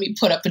God, let me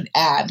put up an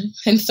ad.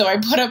 And so I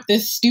put up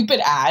this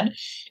stupid ad.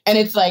 And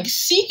it's like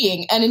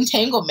seeking an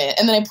entanglement.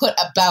 And then I put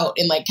about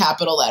in like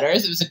capital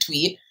letters. It was a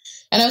tweet.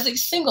 And I was like,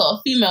 single,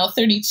 female,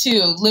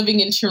 32, living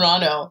in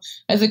Toronto.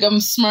 I was like,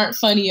 I'm smart,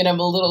 funny, and I'm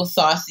a little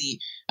saucy.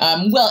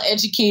 I'm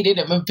well-educated.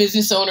 I'm a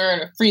business owner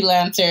and a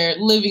freelancer,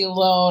 living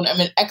alone. I'm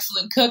an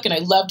excellent cook, and I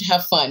love to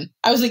have fun.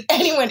 I was like,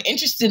 anyone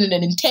interested in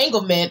an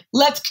entanglement,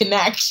 let's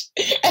connect.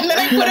 And then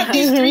I put up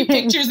these 3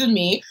 pictures of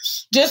me,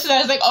 just so I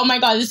was like, oh my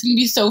God, this is going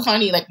to be so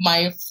funny. Like,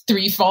 my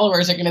 3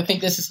 followers are going to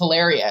think this is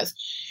hilarious.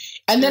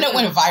 And then it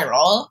went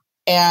viral.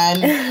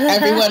 And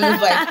everyone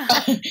was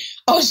like,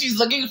 oh, she's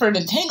looking for an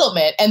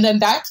entanglement. And then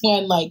that's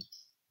when like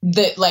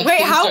that like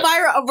wait, how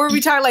viral were we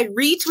talking? Like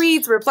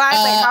retweets, replies,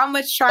 like how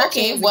much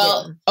traction?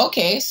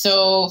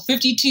 So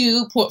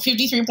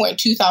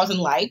 53.2 thousand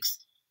likes.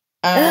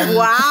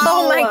 Wow!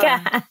 Oh my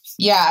gosh!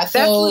 Yeah, so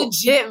that's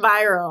legit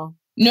viral.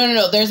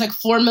 No. There's like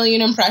 4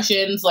 million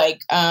impressions, like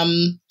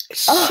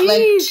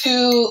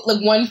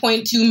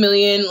 1.2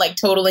 million like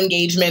total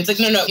engagements. Like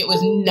no, it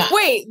was nuts.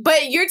 Wait,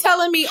 but you're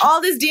telling me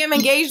all this DM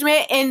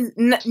engagement and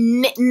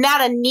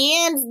not a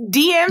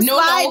DM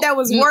slide that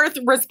was worth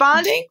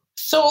responding?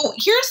 So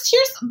here's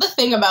the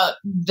thing about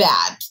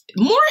that.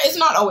 More is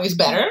not always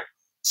better.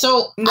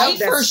 So I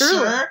for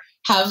sure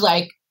have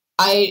like,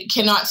 I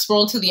cannot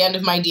scroll to the end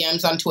of my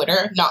DMs on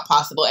Twitter. Not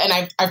possible.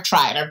 And I've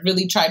tried. I've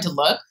really tried to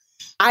look.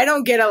 I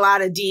don't get a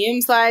lot of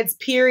DM slides,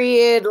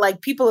 period.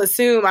 Like people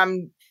assume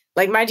I'm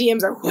like, my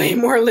DMs are way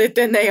more lit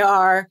than they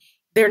are.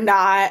 They're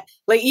not.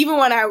 Like even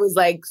when I was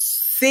like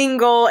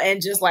single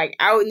and just like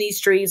out in these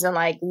streets and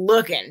like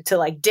looking to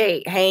like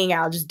date, hang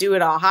out, just do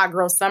it all. Hot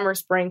girl, summer,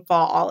 spring,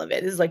 fall, all of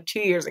it. This is like 2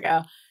 years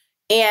ago.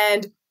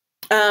 And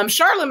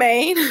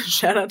Charlemagne,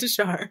 shout out to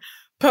Char,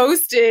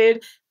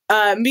 posted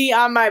me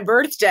on my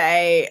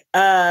birthday,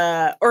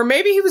 or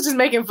maybe he was just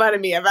making fun of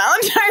me at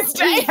Valentine's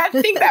Day. I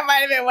think that might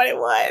have been what it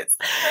was.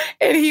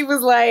 And he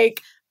was like,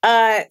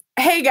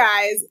 hey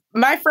guys,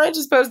 my friend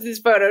just posted this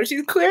photo.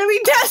 She's clearly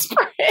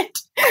desperate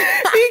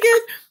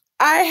because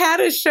I had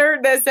a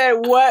shirt that said,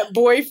 what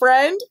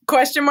boyfriend? ?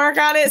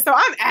 On it. So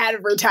I'm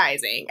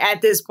advertising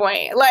at this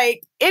point.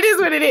 Like, it is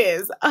what it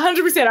is.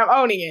 100%. I'm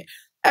owning it.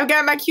 I've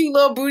got my cute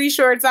little booty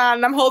shorts on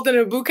and I'm holding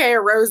a bouquet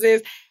of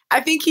roses. I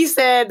think he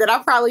said that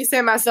I probably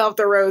sent myself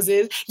the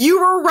roses.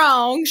 You were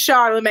wrong,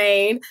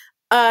 Charlemagne.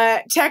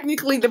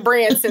 Technically, the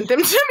brand sent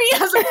them to me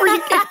as a free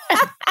gift.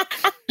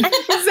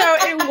 So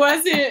it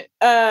wasn't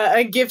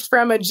a gift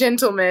from a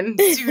gentleman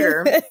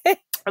suitor.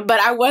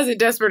 But I wasn't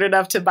desperate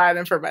enough to buy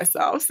them for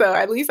myself. So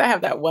at least I have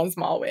that one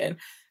small win.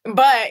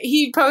 But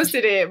he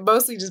posted it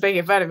mostly just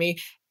making fun of me.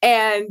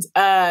 And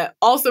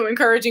also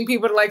encouraging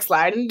people to like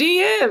slide in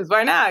DMs.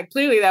 Why not?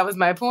 Clearly, that was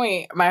my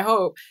point, my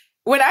hope.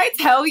 When I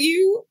tell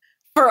you,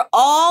 for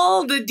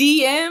all the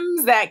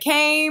DMs that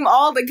came,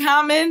 all the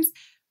comments,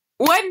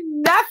 wasn't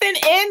nothing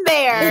in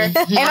there.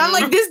 And I'm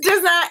like, this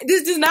does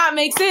not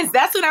make sense.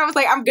 That's when I was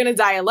like, I'm going to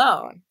die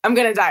alone.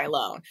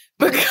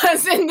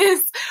 Because in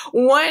this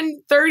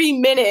 30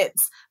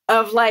 minutes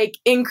of like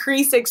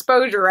increased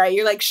exposure, right?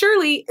 You're like,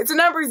 surely it's a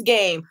numbers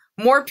game.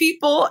 More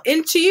people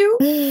into you.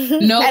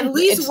 No, at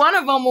least one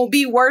of them will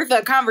be worth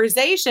a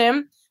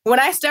conversation. When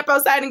I step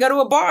outside and go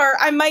to a bar,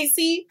 I might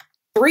see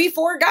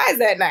 3-4 guys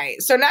that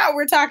night. So now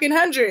we're talking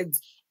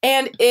hundreds.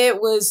 And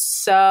it was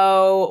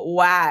so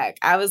whack.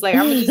 I was like,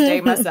 I'm going to just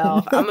date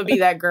myself. I'm going to be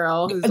that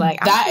girl who's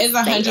like, that is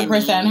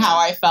 100% how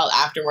I felt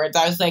afterwards.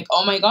 I was like,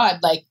 oh my God,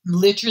 like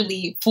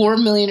literally 4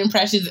 million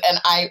impressions. And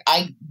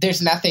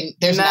there's nothing.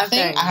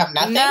 I have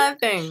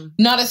nothing.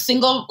 Not a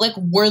single like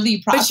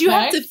worthy prospect. But you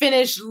have to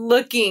finish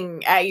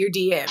looking at your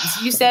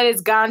DMs. You said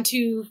it's gone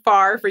too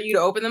far for you to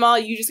open them all.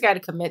 You just got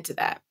to commit to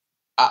that.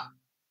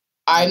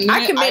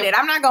 I committed.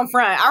 I'm not going to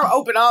front. I'll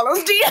open all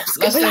those DMs.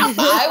 Listen, I will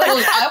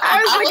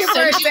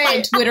send you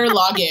my Twitter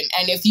login.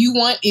 And if you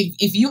want,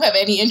 if you have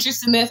any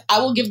interest in this, I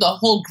will give the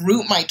whole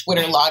group my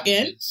Twitter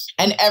login.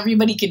 And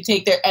everybody can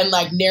take their, and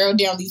like narrow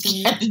down these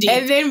candidates.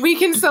 And then we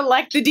can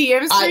select the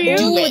DMs for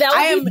you.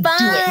 That would be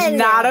fun.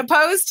 Not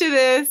opposed to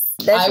this.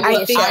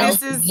 I think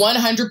this is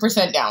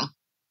 100% down.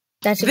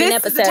 That should be an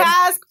episode. This is a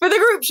task for the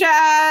group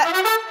chat.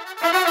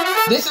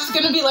 This is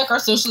going to be like our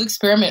social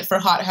experiment for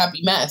Hot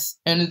Happy Mess.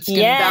 And it's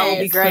going that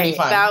would be great.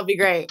 That would be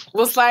great.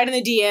 We'll slide in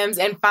the DMs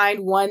and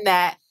find one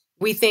that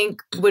we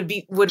think would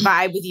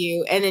vibe with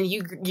you. And then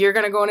you're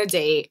going to go on a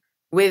date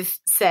with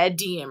said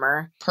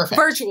DMer. Perfect.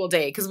 Virtual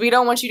date. Because we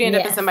don't want you to end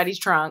up in somebody's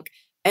trunk.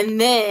 And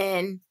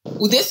then...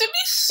 Well, this would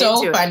be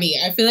so funny.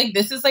 I feel like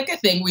this is like a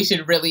thing we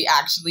should really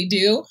actually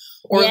do.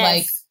 Or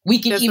like we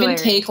can even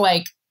take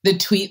like the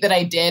tweet that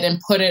I did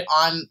and put it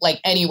on like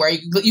anywhere.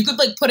 You could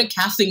like put a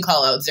casting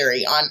call out,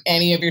 Zuri, on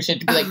any of your shit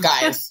to be like,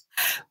 guys.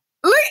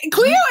 Look,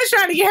 Cleo is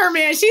trying to get her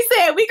man. She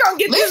said, we gonna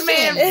get this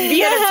man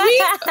via the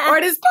tweet or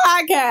this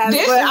podcast.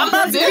 I'm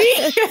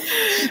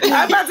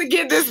about to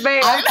get this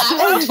man.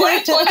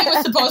 2020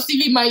 was supposed to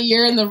be my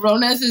year and the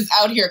Ronas is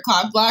out here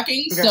cock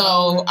blocking.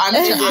 So I'm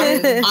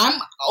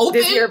open.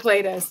 This year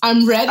played us.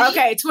 I'm ready.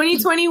 Okay,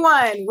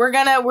 2021. We're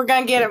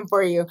gonna get him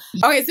for you.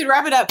 Okay, so to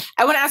wrap it up,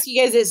 I want to ask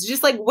you guys this.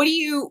 Just like, what do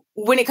you,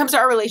 when it comes to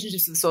our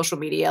relationships with social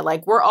media,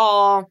 like we're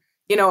all,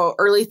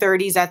 early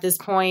 30s at this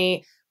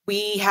point.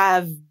 We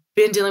have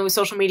been dealing with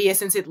social media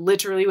since it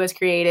literally was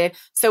created.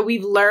 So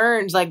we've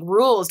learned like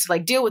rules to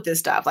like deal with this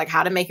stuff, like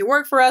how to make it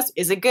work for us.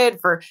 Is it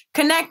good for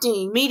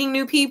connecting, meeting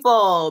new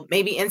people,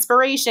 maybe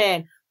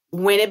inspiration,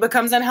 when it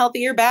becomes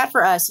unhealthy or bad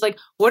for us? Like,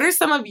 what are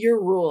some of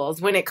your rules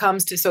when it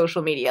comes to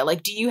social media?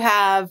 Like, do you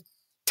have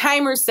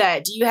timers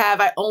set? Do you have,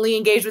 I only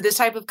engage with this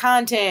type of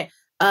content?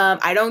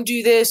 I don't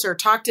do this or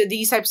talk to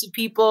these types of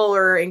people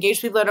or engage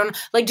people I don't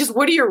like. Just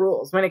what are your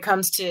rules when it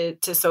comes to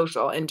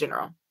social in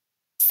general?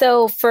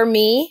 So for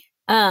me,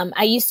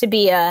 I used to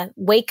be a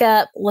wake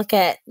up, look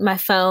at my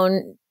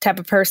phone type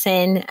of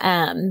person,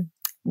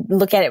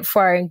 look at it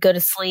before I go to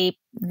sleep.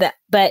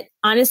 But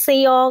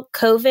honestly, y'all,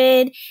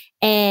 COVID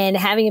and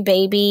having a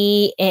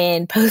baby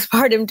and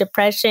postpartum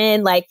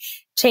depression, like,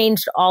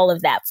 changed all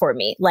of that for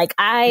me. Like,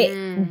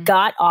 I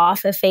got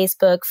off of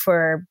Facebook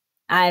for,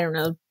 I don't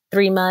know,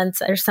 3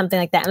 months or something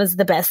like that. It was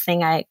the best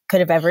thing I could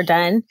have ever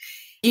done.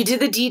 You did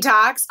the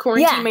detox.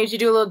 Quarantine made you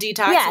do a little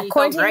detox. Yeah, and you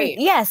quarantine. felt great.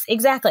 Yes,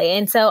 exactly.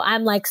 And so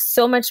I'm like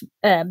so much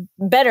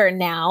better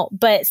now.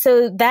 But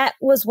so that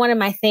was one of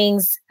my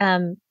things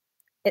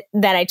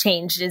that I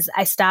changed is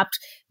I stopped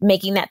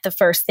making that the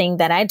first thing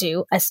that I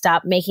do. I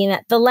stopped making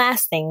that the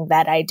last thing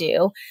that I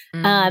do.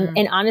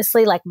 And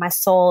honestly, like, my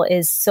soul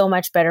is so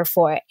much better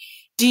for it.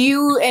 Do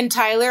you and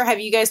Tyler, have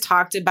you guys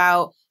talked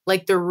about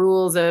like the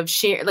rules of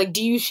share? Like,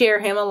 do you share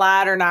him a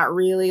lot or not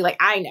really? Like,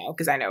 I know,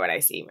 because I know what I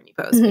see when you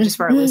post, but just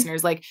for our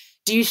listeners, like,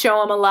 do you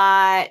show him a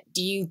lot?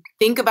 Do you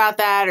think about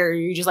that? Or are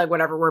you just like,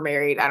 whatever, we're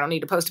married, I don't need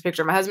to post a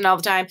picture of my husband all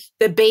the time?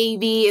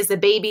 Is the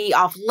baby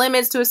off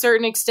limits to a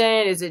certain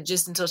extent? Is it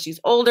just until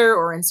she's older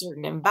or in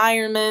certain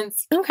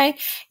environments? Okay.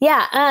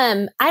 Yeah.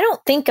 I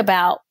don't think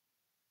about,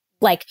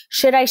 like,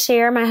 should I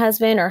share my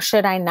husband or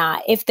should I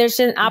not? If there's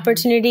an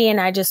opportunity and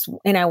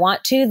I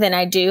want to, then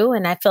I do.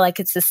 And I feel like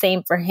it's the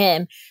same for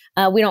him.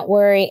 We don't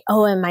worry,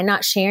 oh, am I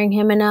not sharing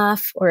him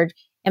enough? Or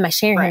am I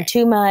sharing him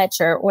too much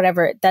or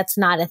whatever? That's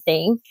not a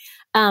thing.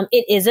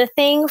 It is a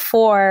thing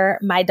for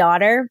my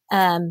daughter,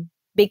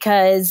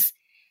 because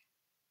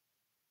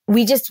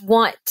we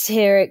want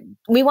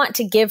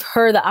to give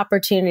her the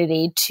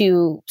opportunity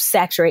to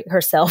saturate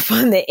herself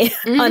on the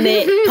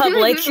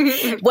public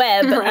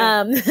web.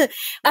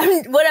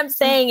 What I'm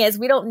saying is,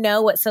 we don't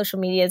know what social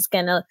media is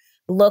going to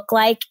look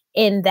like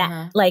in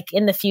that, like,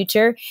 in the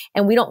future.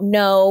 And we don't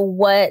know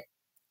what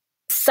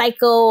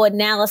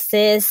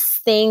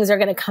psychoanalysis things are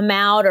going to come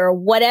out or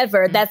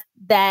whatever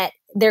that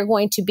they're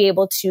going to be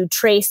able to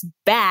trace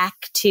back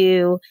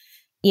to,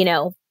 you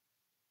know,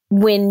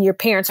 when your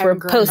parents were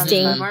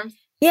posting.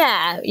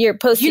 Yeah, you're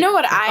posting. You know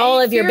what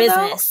all of your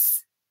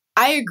business.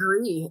 Though? I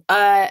agree.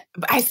 I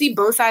see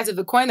both sides of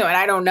the coin though, and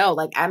I don't know.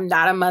 Like, I'm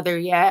not a mother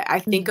yet. I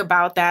think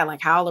about that,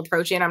 like how I'll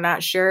approach it. I'm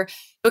not sure,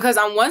 because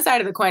on one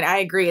side of the coin, I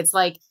agree. It's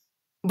like,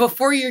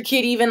 before your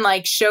kid even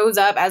like shows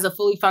up as a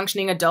fully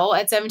functioning adult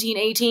at 17,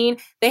 18,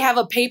 they have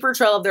a paper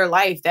trail of their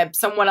life that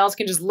someone else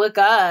can just look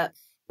up,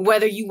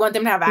 whether you want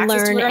them to have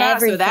access to it or not.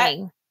 Everything.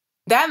 So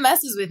that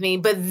messes with me.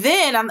 But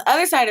then on the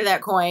other side of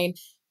that coin,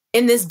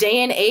 in this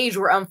day and age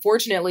where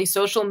unfortunately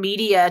social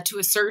media to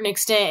a certain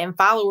extent and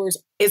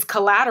followers is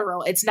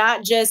collateral, it's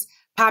not just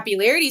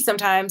popularity.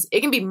 Sometimes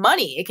it can be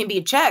money, it can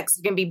be checks,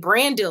 it can be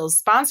brand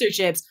deals,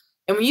 sponsorships.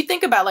 And when you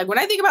think about, like, when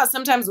I think about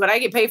sometimes what I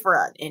get paid for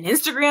an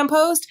Instagram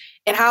post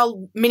and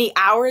how many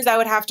hours I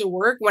would have to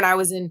work when I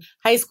was in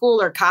high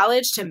school or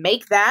college to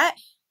make that,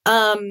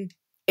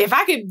 if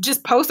I could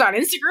just post on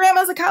Instagram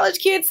as a college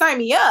kid, sign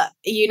me up,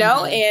 you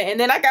know? And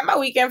then I got my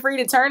weekend free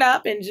to turn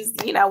up and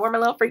just, you know, wear my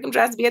little freakum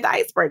dress to be at the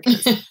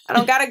Icebreakers. I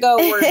don't got to go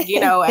work, you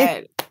know,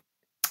 at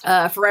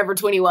Forever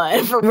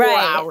 21 for 4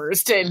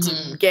 hours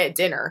to get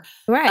dinner.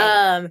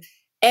 Right.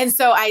 And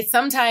so I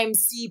sometimes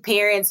see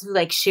parents who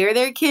like share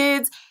their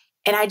kids,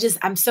 and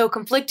I'm so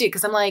conflicted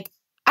because I'm like,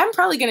 I'm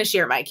probably going to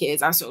share my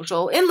kids on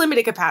social in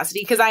limited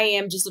capacity because I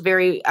am just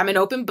I'm an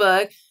open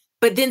book.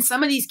 But then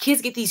some of these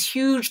kids get these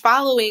huge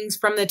followings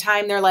from the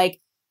time they're like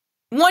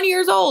 1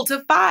 year old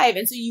to 5.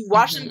 And so you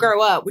watch them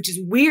grow up, which is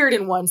weird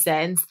in one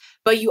sense,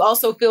 but you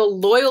also feel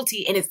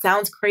loyalty. And it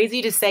sounds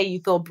crazy to say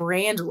you feel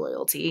brand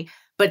loyalty,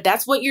 but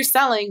that's what you're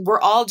selling.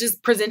 We're all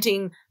just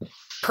presenting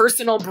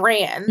personal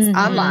brands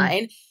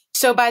online.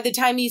 So by the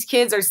time these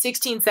kids are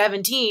 16,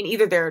 17,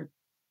 either they're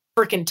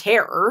freaking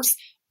terrors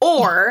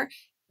or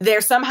they're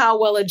somehow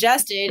well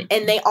adjusted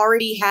and they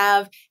already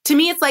have, to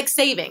me, it's like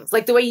savings,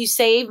 like the way you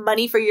save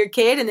money for your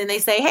kid. And then they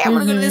say, hey, I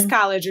want to go to this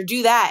college or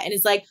do that. And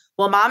it's like,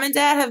 well, mom and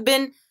dad have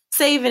been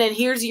saving and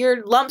here's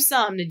your lump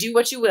sum to do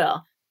what you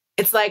will.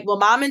 It's like, well,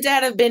 mom and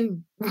dad have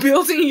been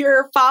building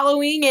your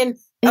following and,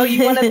 oh,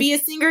 you want to be a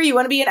singer? You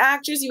want to be an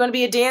actress? You want to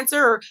be a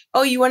dancer? Or,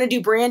 oh, you want to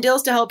do brand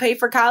deals to help pay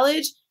for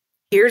college?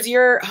 Here's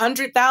your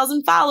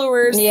 100,000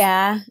 followers.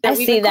 Yeah, that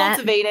we've been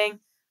cultivating.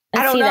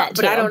 I don't know,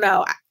 but I don't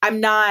know. I'm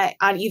not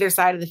on either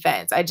side of the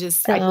fence. I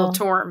feel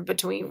torn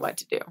between what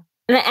to do.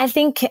 And I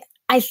think,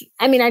 I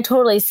mean, I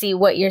totally see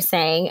what you're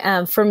saying.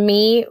 For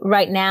me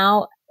right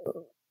now,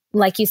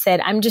 like you said,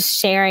 I'm just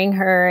sharing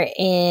her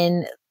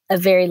in a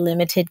very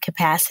limited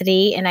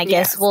capacity. And I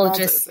guess we'll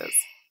just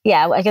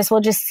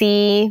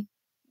see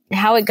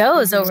how it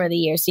goes over the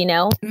years, you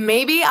know?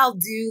 Maybe I'll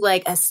do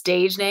like a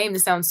stage name.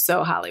 This sounds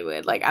so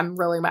Hollywood. Like I'm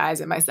rolling my eyes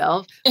at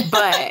myself,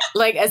 but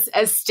like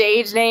a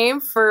stage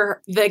name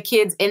for the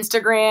kids'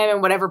 Instagram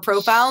and whatever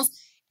profiles.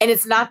 And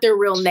it's not their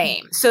real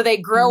name. So they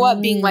grow up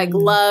being like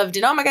loved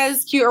and, oh my God, this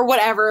is cute or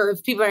whatever.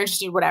 If people are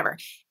interested, whatever.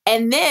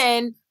 And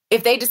then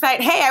if they decide,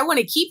 hey, I want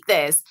to keep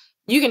this,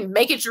 you can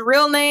make it your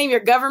real name,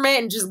 your government,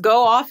 and just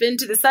go off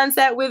into the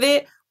sunset with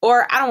it.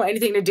 or I don't want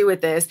anything to do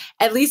with this.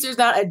 At least there's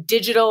not a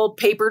digital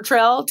paper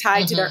trail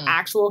tied to their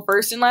actual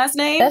first and last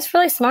name. That's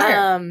really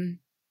smart.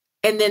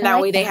 And then that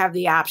way they have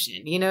the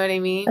option. You know what I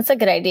mean? That's a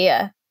good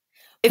idea.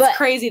 It's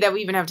crazy that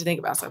we even have to think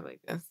about stuff like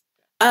this.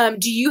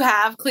 Do you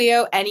have,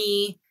 Cleo,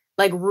 any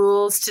like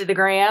rules to the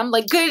gram?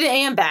 Like good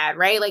and bad,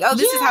 right? Like, oh,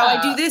 this is how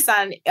I do this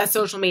on a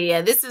social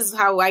media. This is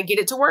how I get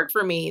it to work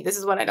for me. This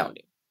is what I don't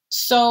do.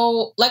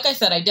 So, like I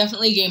said, I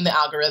definitely game the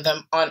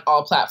algorithm on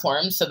all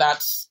platforms. So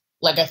that's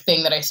like a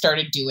thing that I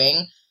started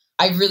doing.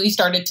 I really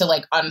started to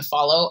like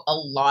unfollow a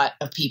lot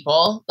of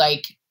people.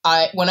 Like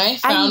when I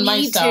found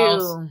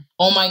myself,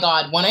 oh my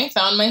God, when I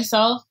found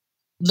myself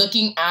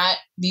looking at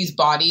these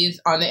bodies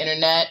on the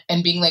internet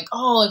and being like,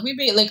 oh,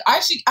 like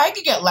I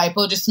could get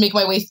lipo just to make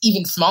my waist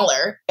even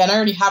smaller. And I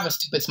already have a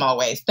stupid small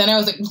waist. Then I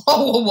was like,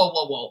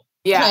 whoa.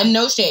 Yeah. And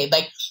no shade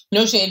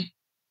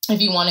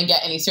if you want to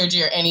get any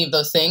surgery or any of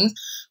those things.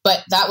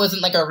 But that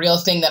wasn't like a real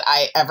thing that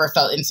I ever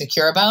felt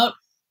insecure about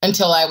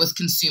until I was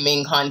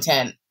consuming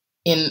content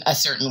in a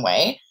certain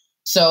way.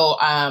 So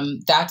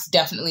that's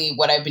definitely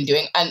what I've been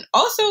doing. And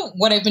also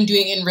what I've been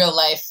doing in real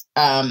life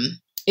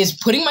is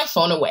putting my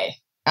phone away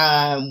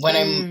when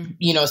I'm,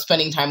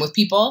 spending time with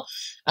people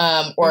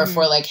or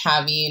for like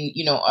having,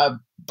 a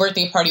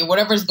birthday party or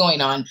whatever's going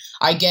on.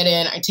 I get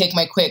in, I take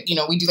my quick,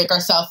 we do like our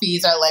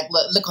selfies, our like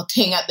little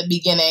ting at the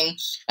beginning.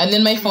 And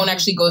then my phone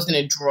actually goes in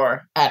a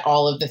drawer at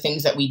all of the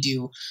things that we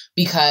do,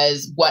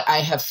 because what I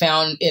have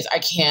found is I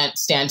can't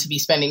stand to be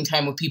spending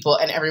time with people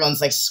and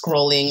everyone's like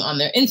scrolling on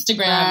their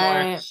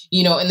Instagram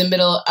or, in the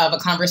middle of a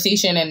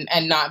conversation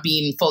and not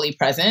being fully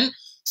present.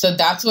 So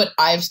that's what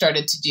I've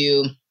started to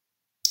do,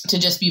 to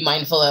just be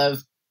mindful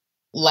of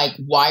like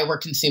why we're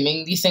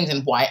consuming these things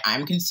and why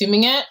I'm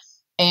consuming it.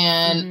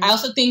 And I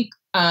also think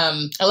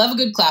I love a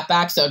good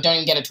clapback, so don't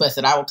even get it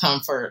twisted. I will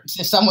come for,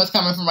 if someone's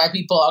coming for my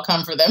people, I'll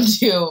come for them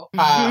too.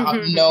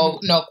 No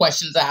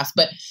questions asked.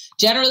 But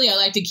generally, I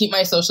like to keep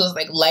my socials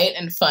like light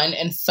and fun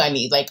and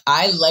funny. Like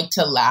I like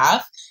to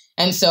laugh.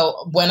 And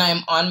so when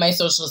I'm on my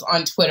socials,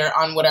 on Twitter,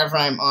 on whatever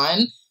I'm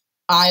on,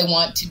 I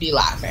want to be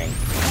laughing.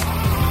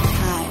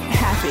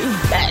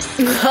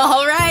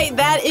 All right,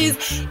 that is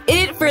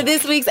it for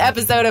this week's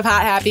episode of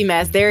Hot Happy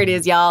Mess. There it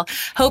is, y'all.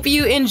 Hope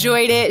you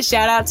enjoyed it.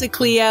 Shout out to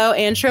Cleo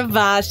and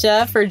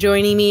Travasha for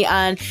joining me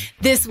on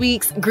this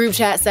week's group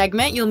chat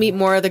segment. You'll meet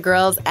more of the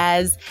girls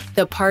as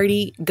the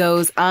party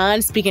goes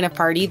on. Speaking of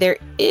party, there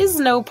is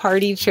no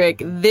party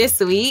trick this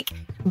week,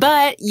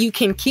 but you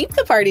can keep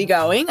the party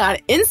going on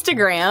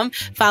Instagram.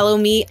 Follow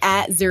me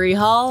at Zuri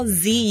Hall,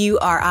 ZURIHALL,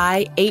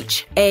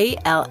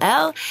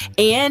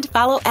 and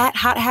follow at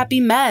Hot Happy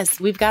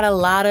Mess. We've got a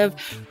lot of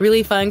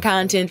really fun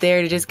content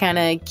there to just kind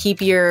of keep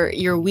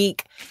your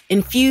week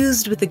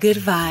infused with the good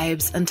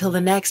vibes until the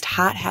next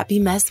Hot Happy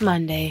Mess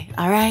Monday.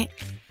 All right?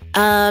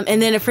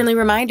 And then a friendly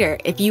reminder,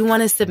 if you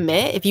want to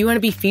submit, if you want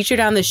to be featured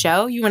on the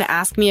show, you want to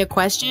ask me a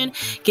question,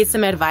 get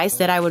some advice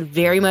that I would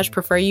very much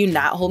prefer you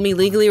not hold me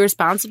legally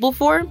responsible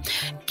for,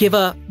 give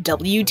a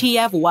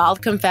WTF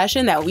wild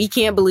confession that we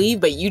can't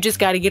believe, but you just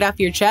got to get off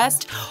your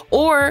chest,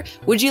 or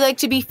would you like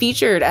to be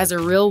featured as a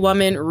real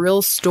woman,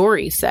 real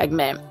story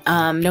segment?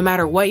 No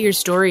matter what your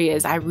story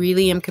is, I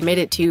really am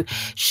committed to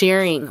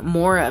sharing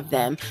more of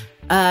them.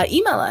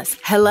 Email us,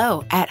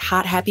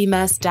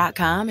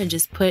 hello@hothappymess.com, and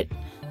just put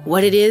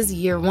what it is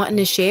you're wanting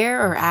to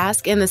share or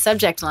ask in the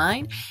subject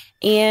line,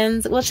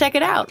 and we'll check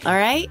it out. All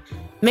right.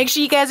 Make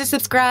sure you guys are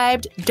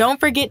subscribed. Don't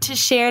forget to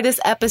share this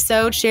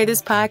episode, share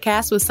this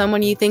podcast with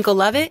someone you think will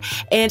love it.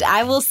 And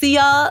I will see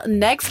y'all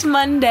next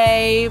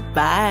Monday.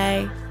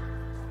 Bye.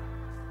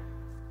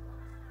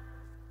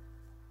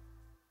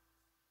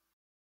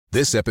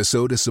 This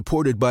episode is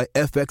supported by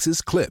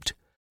FX's Clipped,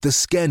 the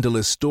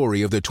scandalous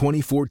story of the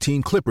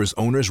 2014 Clippers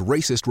owner's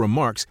racist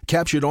remarks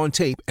captured on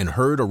tape and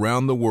heard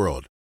around the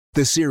world.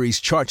 The series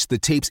charts the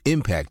tape's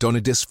impact on a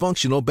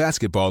dysfunctional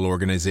basketball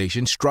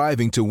organization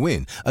striving to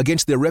win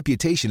against their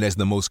reputation as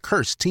the most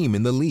cursed team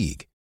in the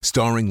league.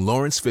 Starring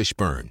Lawrence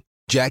Fishburne,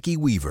 Jackie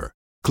Weaver,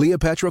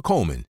 Cleopatra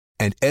Coleman,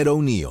 and Ed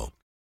O'Neill.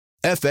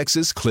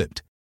 FX's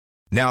Clipped.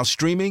 Now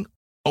streaming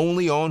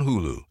only on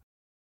Hulu.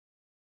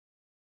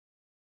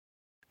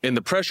 In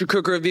the pressure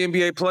cooker of the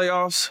NBA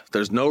playoffs,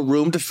 there's no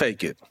room to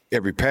fake it.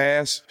 Every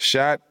pass,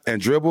 shot,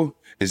 and dribble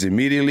is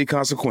immediately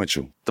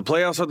consequential. The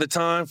playoffs are the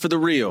time for the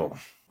real.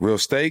 Real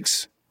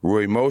stakes, real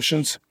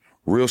emotions,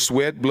 real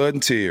sweat, blood,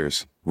 and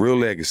tears, real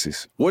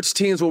legacies. Which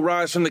teams will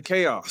rise from the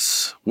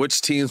chaos?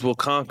 Which teams will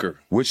conquer?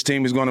 Which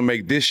team is going to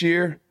make this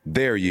year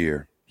their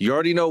year? You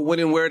already know when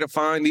and where to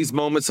find these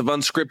moments of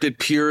unscripted,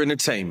 pure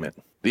entertainment.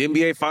 The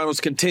NBA Finals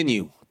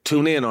continue.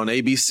 Tune in on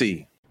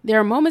ABC. There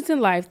are moments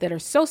in life that are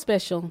so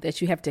special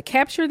that you have to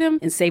capture them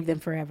and save them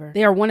forever.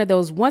 They are one of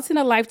those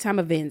once-in-a-lifetime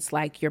events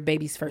like your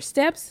baby's first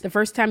steps, the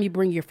first time you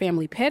bring your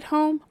family pet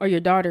home, or your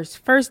daughter's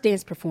first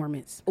dance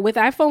performance. With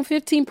iPhone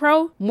 15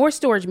 Pro, more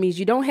storage means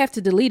you don't have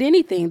to delete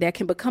anything that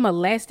can become a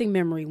lasting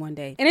memory one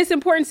day. And it's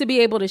important to be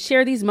able to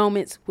share these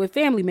moments with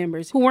family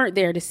members who weren't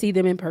there to see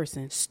them in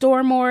person.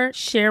 Store more,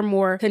 share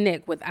more,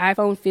 connect with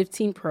iPhone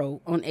 15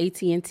 Pro on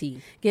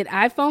AT&T. Get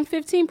iPhone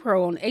 15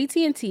 Pro on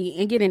AT&T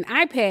and get an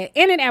iPad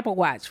and an Apple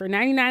Watch for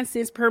 99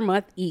 cents per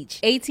month each.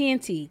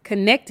 AT&T.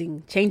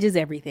 Connecting changes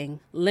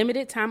everything.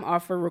 Limited time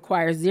offer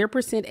requires 0%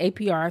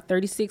 APR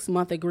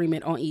 36-month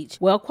agreement on each.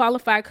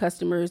 Well-qualified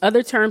customers.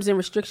 Other terms and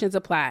restrictions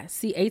apply.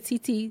 See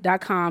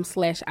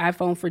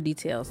att.com/iPhone for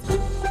details.